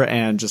mother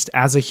and just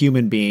as a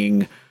human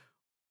being?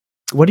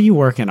 What are you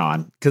working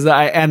on? Because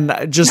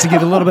just to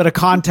give a little bit of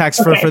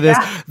context for this,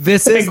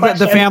 this is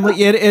the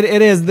family. It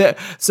is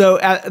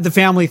the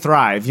Family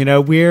Thrive. You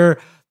know, we're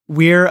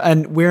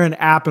an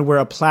app, and we're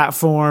a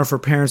platform for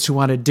parents who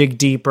want to dig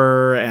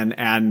deeper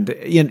and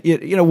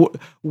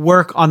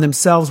work on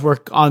themselves,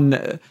 work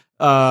on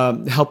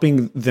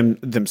helping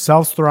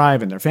themselves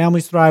thrive and their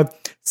families thrive.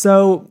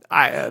 So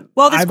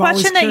this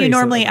question that you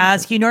normally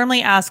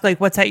ask, like,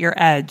 what's at your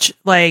edge?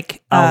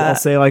 Like, I'll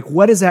say, like,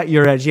 what is at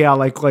your edge? Yeah,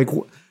 like.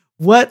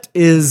 What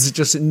is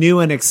just new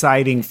and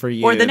exciting for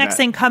you? Or the next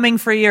thing coming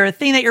for you, or a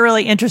thing that you're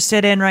really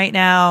interested in right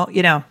now,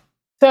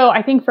 So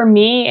I think for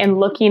me, in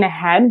looking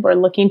ahead, we're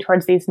looking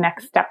towards these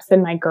next steps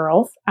in my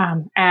girls.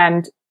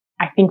 And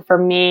I think for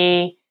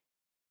me,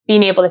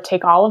 being able to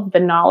take all of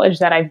the knowledge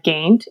that I've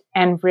gained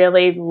and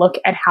really look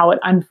at how it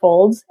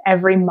unfolds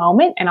every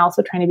moment, and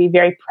also trying to be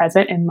very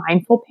present and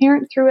mindful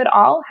parent through it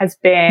all, has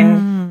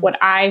been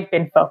what I've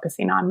been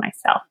focusing on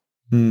myself.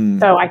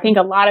 So I think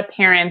a lot of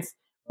parents,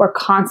 we're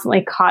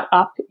constantly caught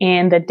up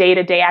in the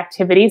day-to-day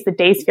activities. The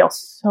days feel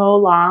so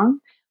long,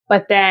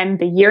 but then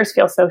the years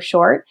feel so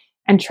short,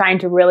 and trying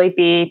to really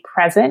be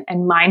present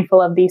and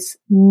mindful of these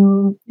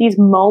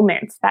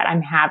moments that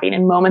I'm having,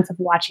 and moments of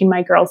watching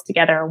my girls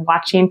together,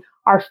 watching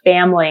our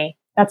family.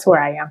 That's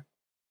where I am.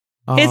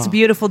 It's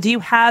beautiful. Do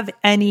you have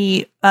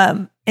any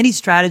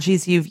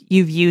strategies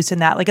you've used in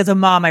that? Like, as a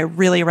mom, I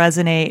really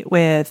resonate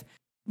with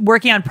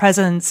working on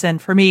presence. And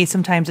for me,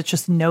 sometimes it's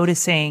just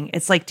noticing.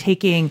 It's like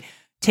taking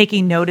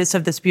notice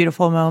of this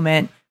beautiful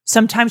moment,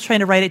 sometimes trying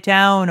to write it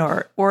down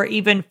or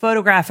even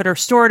photograph it or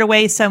store it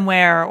away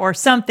somewhere or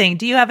something.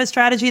 Do you have a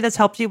strategy that's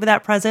helped you with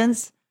that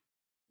presence?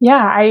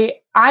 Yeah,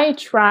 I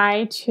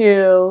try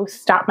to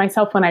stop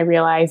myself when I'm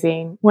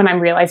realizing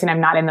I'm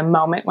not in the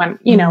moment, when,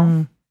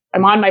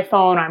 I'm on my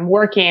phone, I'm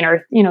working,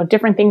 or,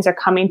 different things are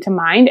coming to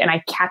mind, and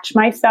I catch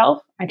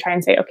myself. I try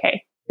and say,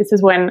 okay, this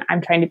is when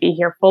I'm trying to be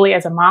here fully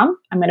as a mom.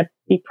 I'm going to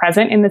be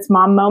present in this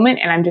mom moment,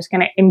 and I'm just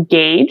going to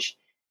engage.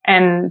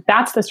 And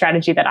that's the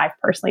strategy that I've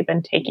personally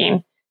been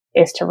taking,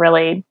 is to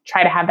really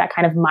try to have that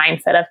kind of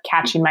mindset of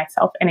catching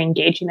myself and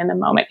engaging in the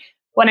moment.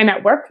 When I'm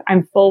at work,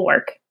 I'm full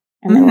work.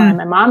 And then when I'm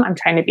a mom, I'm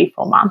trying to be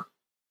full mom.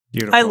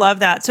 Beautiful. I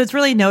love that. So it's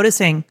really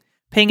noticing,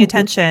 paying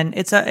attention.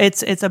 It's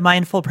a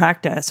mindful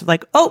practice.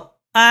 Like, oh,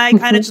 I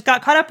kind of just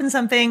got caught up in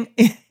something,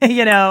 and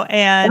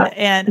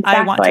exactly.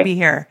 I want to be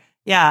here.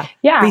 Yeah.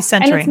 Yeah.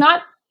 Recentering.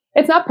 And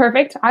it's not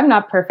perfect. I'm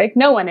not perfect.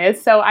 No one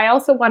is. So I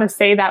also want to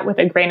say that with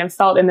a grain of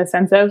salt, in the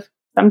sense of,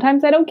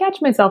 sometimes I don't catch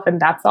myself, and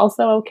that's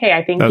also okay.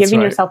 I think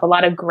giving yourself a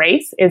lot of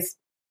grace is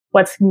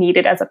what's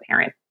needed as a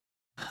parent.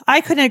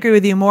 I couldn't agree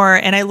with you more.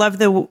 And I love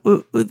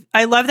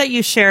that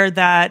you shared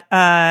that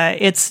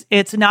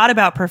it's not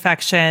about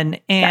perfection.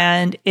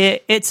 And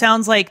it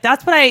sounds like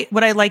that's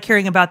what I like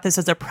hearing about this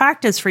as a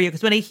practice for you.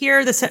 Because when I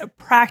hear this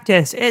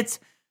practice, it's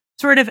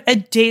sort of a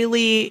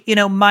daily,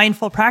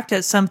 mindful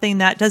practice, something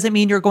that doesn't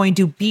mean you're going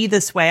to be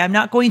this way. I'm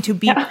not going to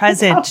be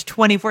present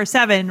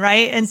 24/7,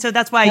 right? And so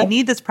that's why I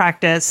need this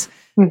practice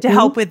to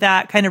help with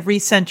that kind of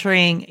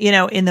recentering,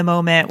 in the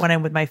moment when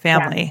I'm with my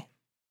family. Yeah.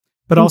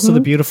 But also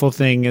the beautiful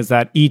thing is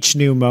that each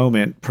new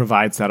moment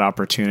provides that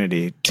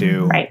opportunity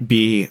to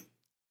be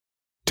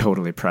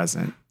totally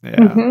present.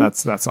 Yeah,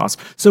 that's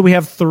awesome. So we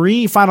have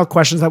 3 final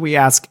questions that we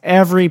ask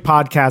every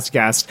podcast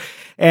guest.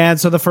 And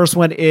so the first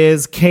one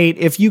is, Kate,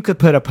 if you could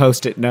put a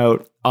Post-it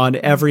note on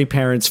every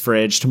parent's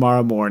fridge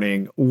tomorrow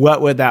morning,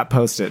 what would that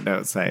Post-it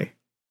note say?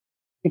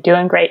 You're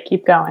doing great.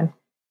 Keep going.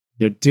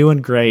 You're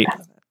doing great.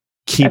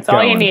 Keep going. That's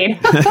going. all you need.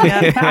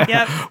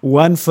 Yep.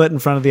 One foot in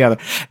front of the other.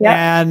 Yep.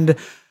 And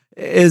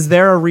is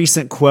there a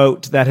recent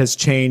quote that has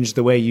changed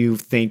the way you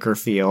think or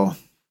feel?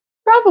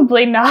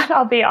 Probably not,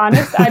 I'll be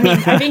honest. I mean,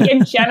 I think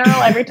in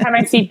general, every time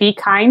I see Be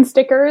Kind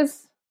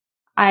stickers,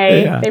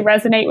 they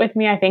resonate with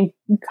me. I think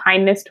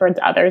kindness towards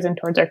others and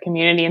towards our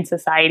community and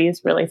society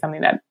is really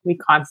something that we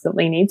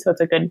constantly need. So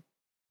it's a good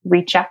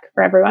recheck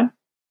for everyone.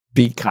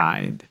 Be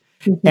kind.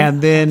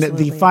 And then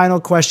the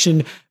final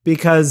question,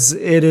 because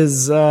it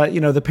is,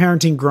 the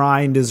parenting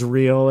grind is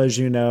real, as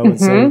you know. And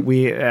so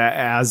we,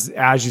 as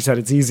you said,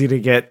 it's easy to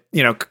get,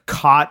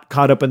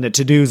 caught up in the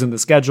to-dos and the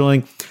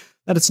scheduling,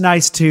 that it's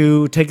nice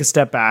to take a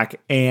step back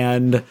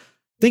and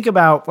think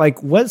about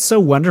what's so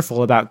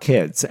wonderful about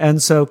kids.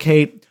 And so,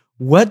 Kate,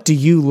 what do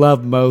you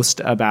love most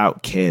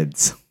about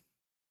kids?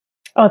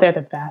 Oh, they're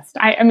the best.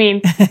 I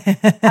mean,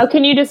 how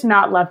can you just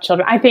not love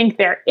children? I think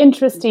they're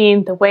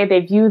interesting, the way they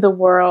view the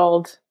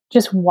world,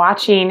 just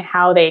watching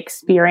how they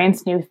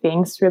experience new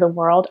things through the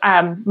world.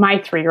 My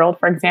 3-year-old,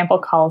 for example,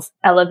 calls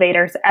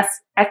elevators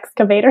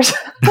excavators.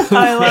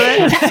 I love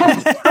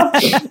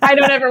it. I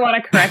don't ever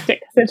want to correct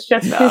it because it's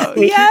just too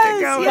sweet.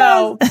 Yes.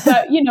 So,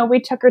 but, we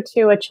took her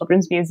to a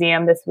children's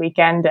museum this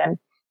weekend,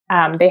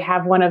 and they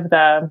have one of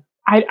the,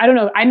 I don't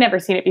know, I'd never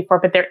seen it before,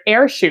 but they're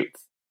air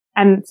chutes.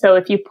 And so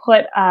if you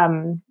put,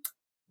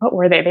 what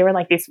were they? They were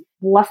like these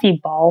fluffy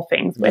ball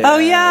things with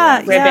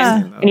ribbons,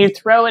 and you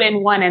throw it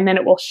in one, and then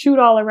it will shoot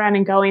all around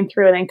and going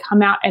through, and then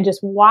come out. And just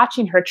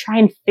watching her try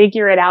and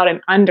figure it out and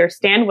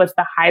understand was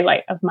the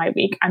highlight of my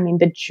week. I mean,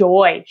 the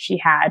joy she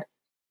had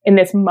in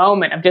this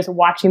moment of just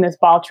watching this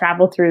ball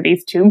travel through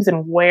these tubes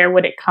and where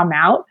would it come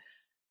out.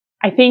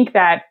 I think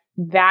that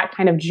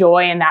kind of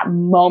joy and that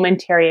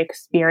momentary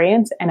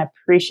experience and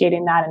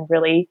appreciating that and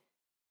really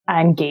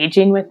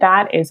engaging with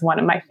that is one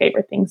of my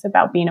favorite things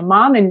about being a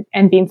mom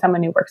and being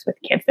someone who works with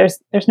kids.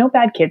 There's no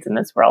bad kids in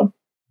this world.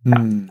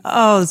 So.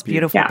 Oh, it's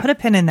beautiful. Yeah. Put a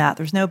pin in that.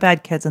 There's no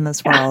bad kids in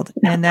this world.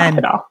 And then,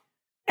 not at all.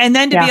 And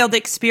then to be able to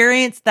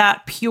experience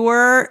that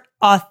pure,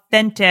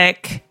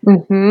 authentic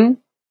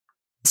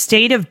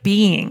state of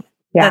being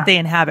that they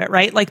inhabit,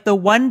 right? Like the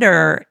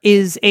wonder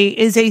is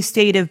a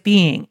state of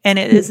being, and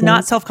it is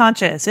not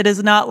self-conscious. It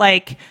is not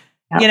like,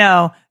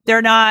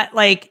 they're not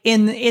like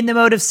in the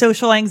mode of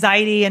social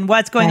anxiety and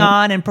what's going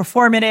on and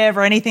performative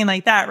or anything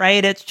like that,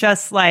 right? It's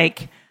just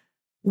like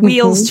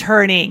wheels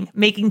turning,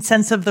 making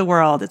sense of the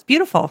world. It's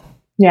beautiful.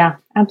 Yeah,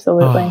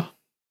 absolutely. Oh.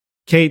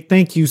 Kate,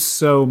 thank you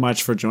so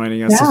much for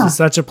joining us. This was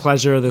such a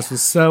pleasure. This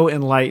was so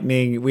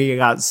enlightening. We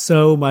got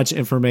so much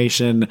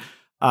information.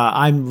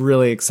 I'm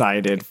really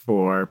excited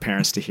for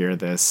parents to hear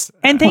this.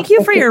 And thank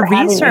you for your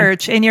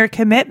research and your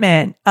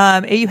commitment.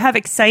 You have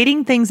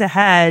exciting things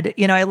ahead.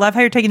 I love how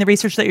you're taking the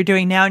research that you're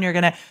doing now and you're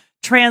going to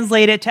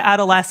translate it to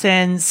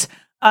adolescents.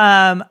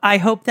 I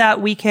hope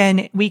that we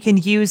can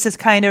use this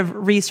kind of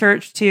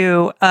research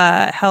to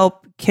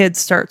help kids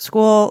start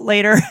school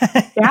later.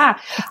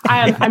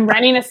 I'm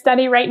running a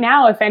study right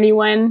now. If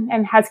anyone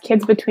has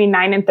kids between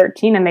 9 and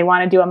 13 and they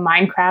want to do a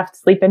Minecraft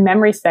sleep and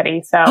memory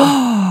study. So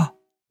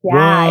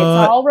yeah,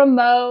 it's all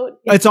remote.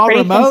 It's all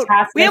remote.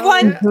 Fantastic. We have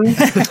one.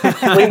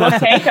 We will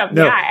take them.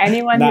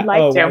 Anyone who'd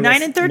like to.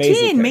 9 and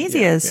 13,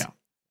 Maisie is. Yeah.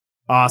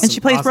 Awesome. And she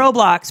plays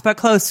Roblox, but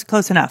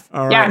close enough.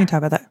 All right. Yeah, we can talk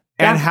about that.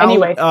 And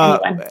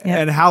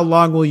anyone. How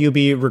long will you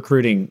be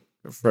recruiting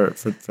for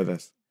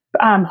this?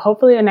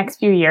 Hopefully the next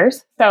few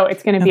years. So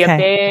it's going to be a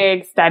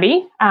big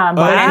study.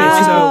 But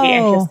anyone would be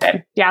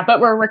interested. Yeah,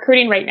 but we're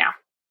recruiting right now.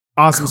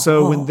 Awesome. Cool.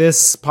 So when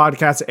this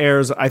podcast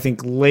airs, I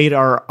think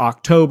later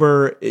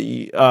October.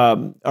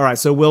 All right.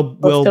 So we'll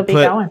still be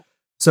going.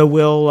 So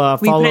we'll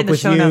follow up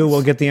with you. Notes.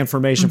 We'll get the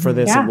information for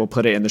this and we'll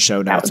put it in the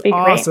show notes. That would be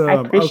awesome. Great.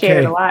 I appreciate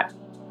it a lot.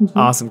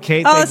 Awesome.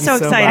 Kate, thank you so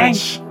exciting.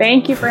 much.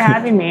 Thank you for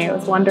having me. It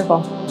was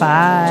wonderful.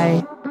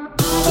 Bye.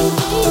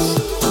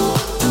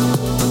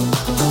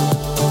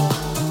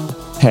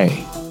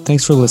 Hey,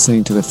 thanks for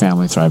listening to the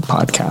Family Thrive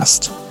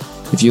podcast.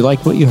 If you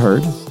like what you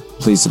heard,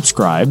 please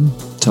subscribe,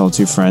 tell it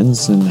to your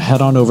friends, and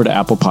head on over to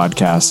Apple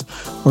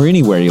Podcasts or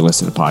anywhere you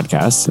listen to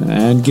podcasts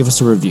and give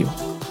us a review.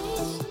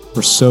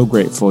 We're so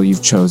grateful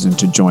you've chosen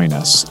to join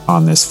us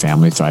on this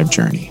Family Thrive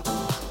journey.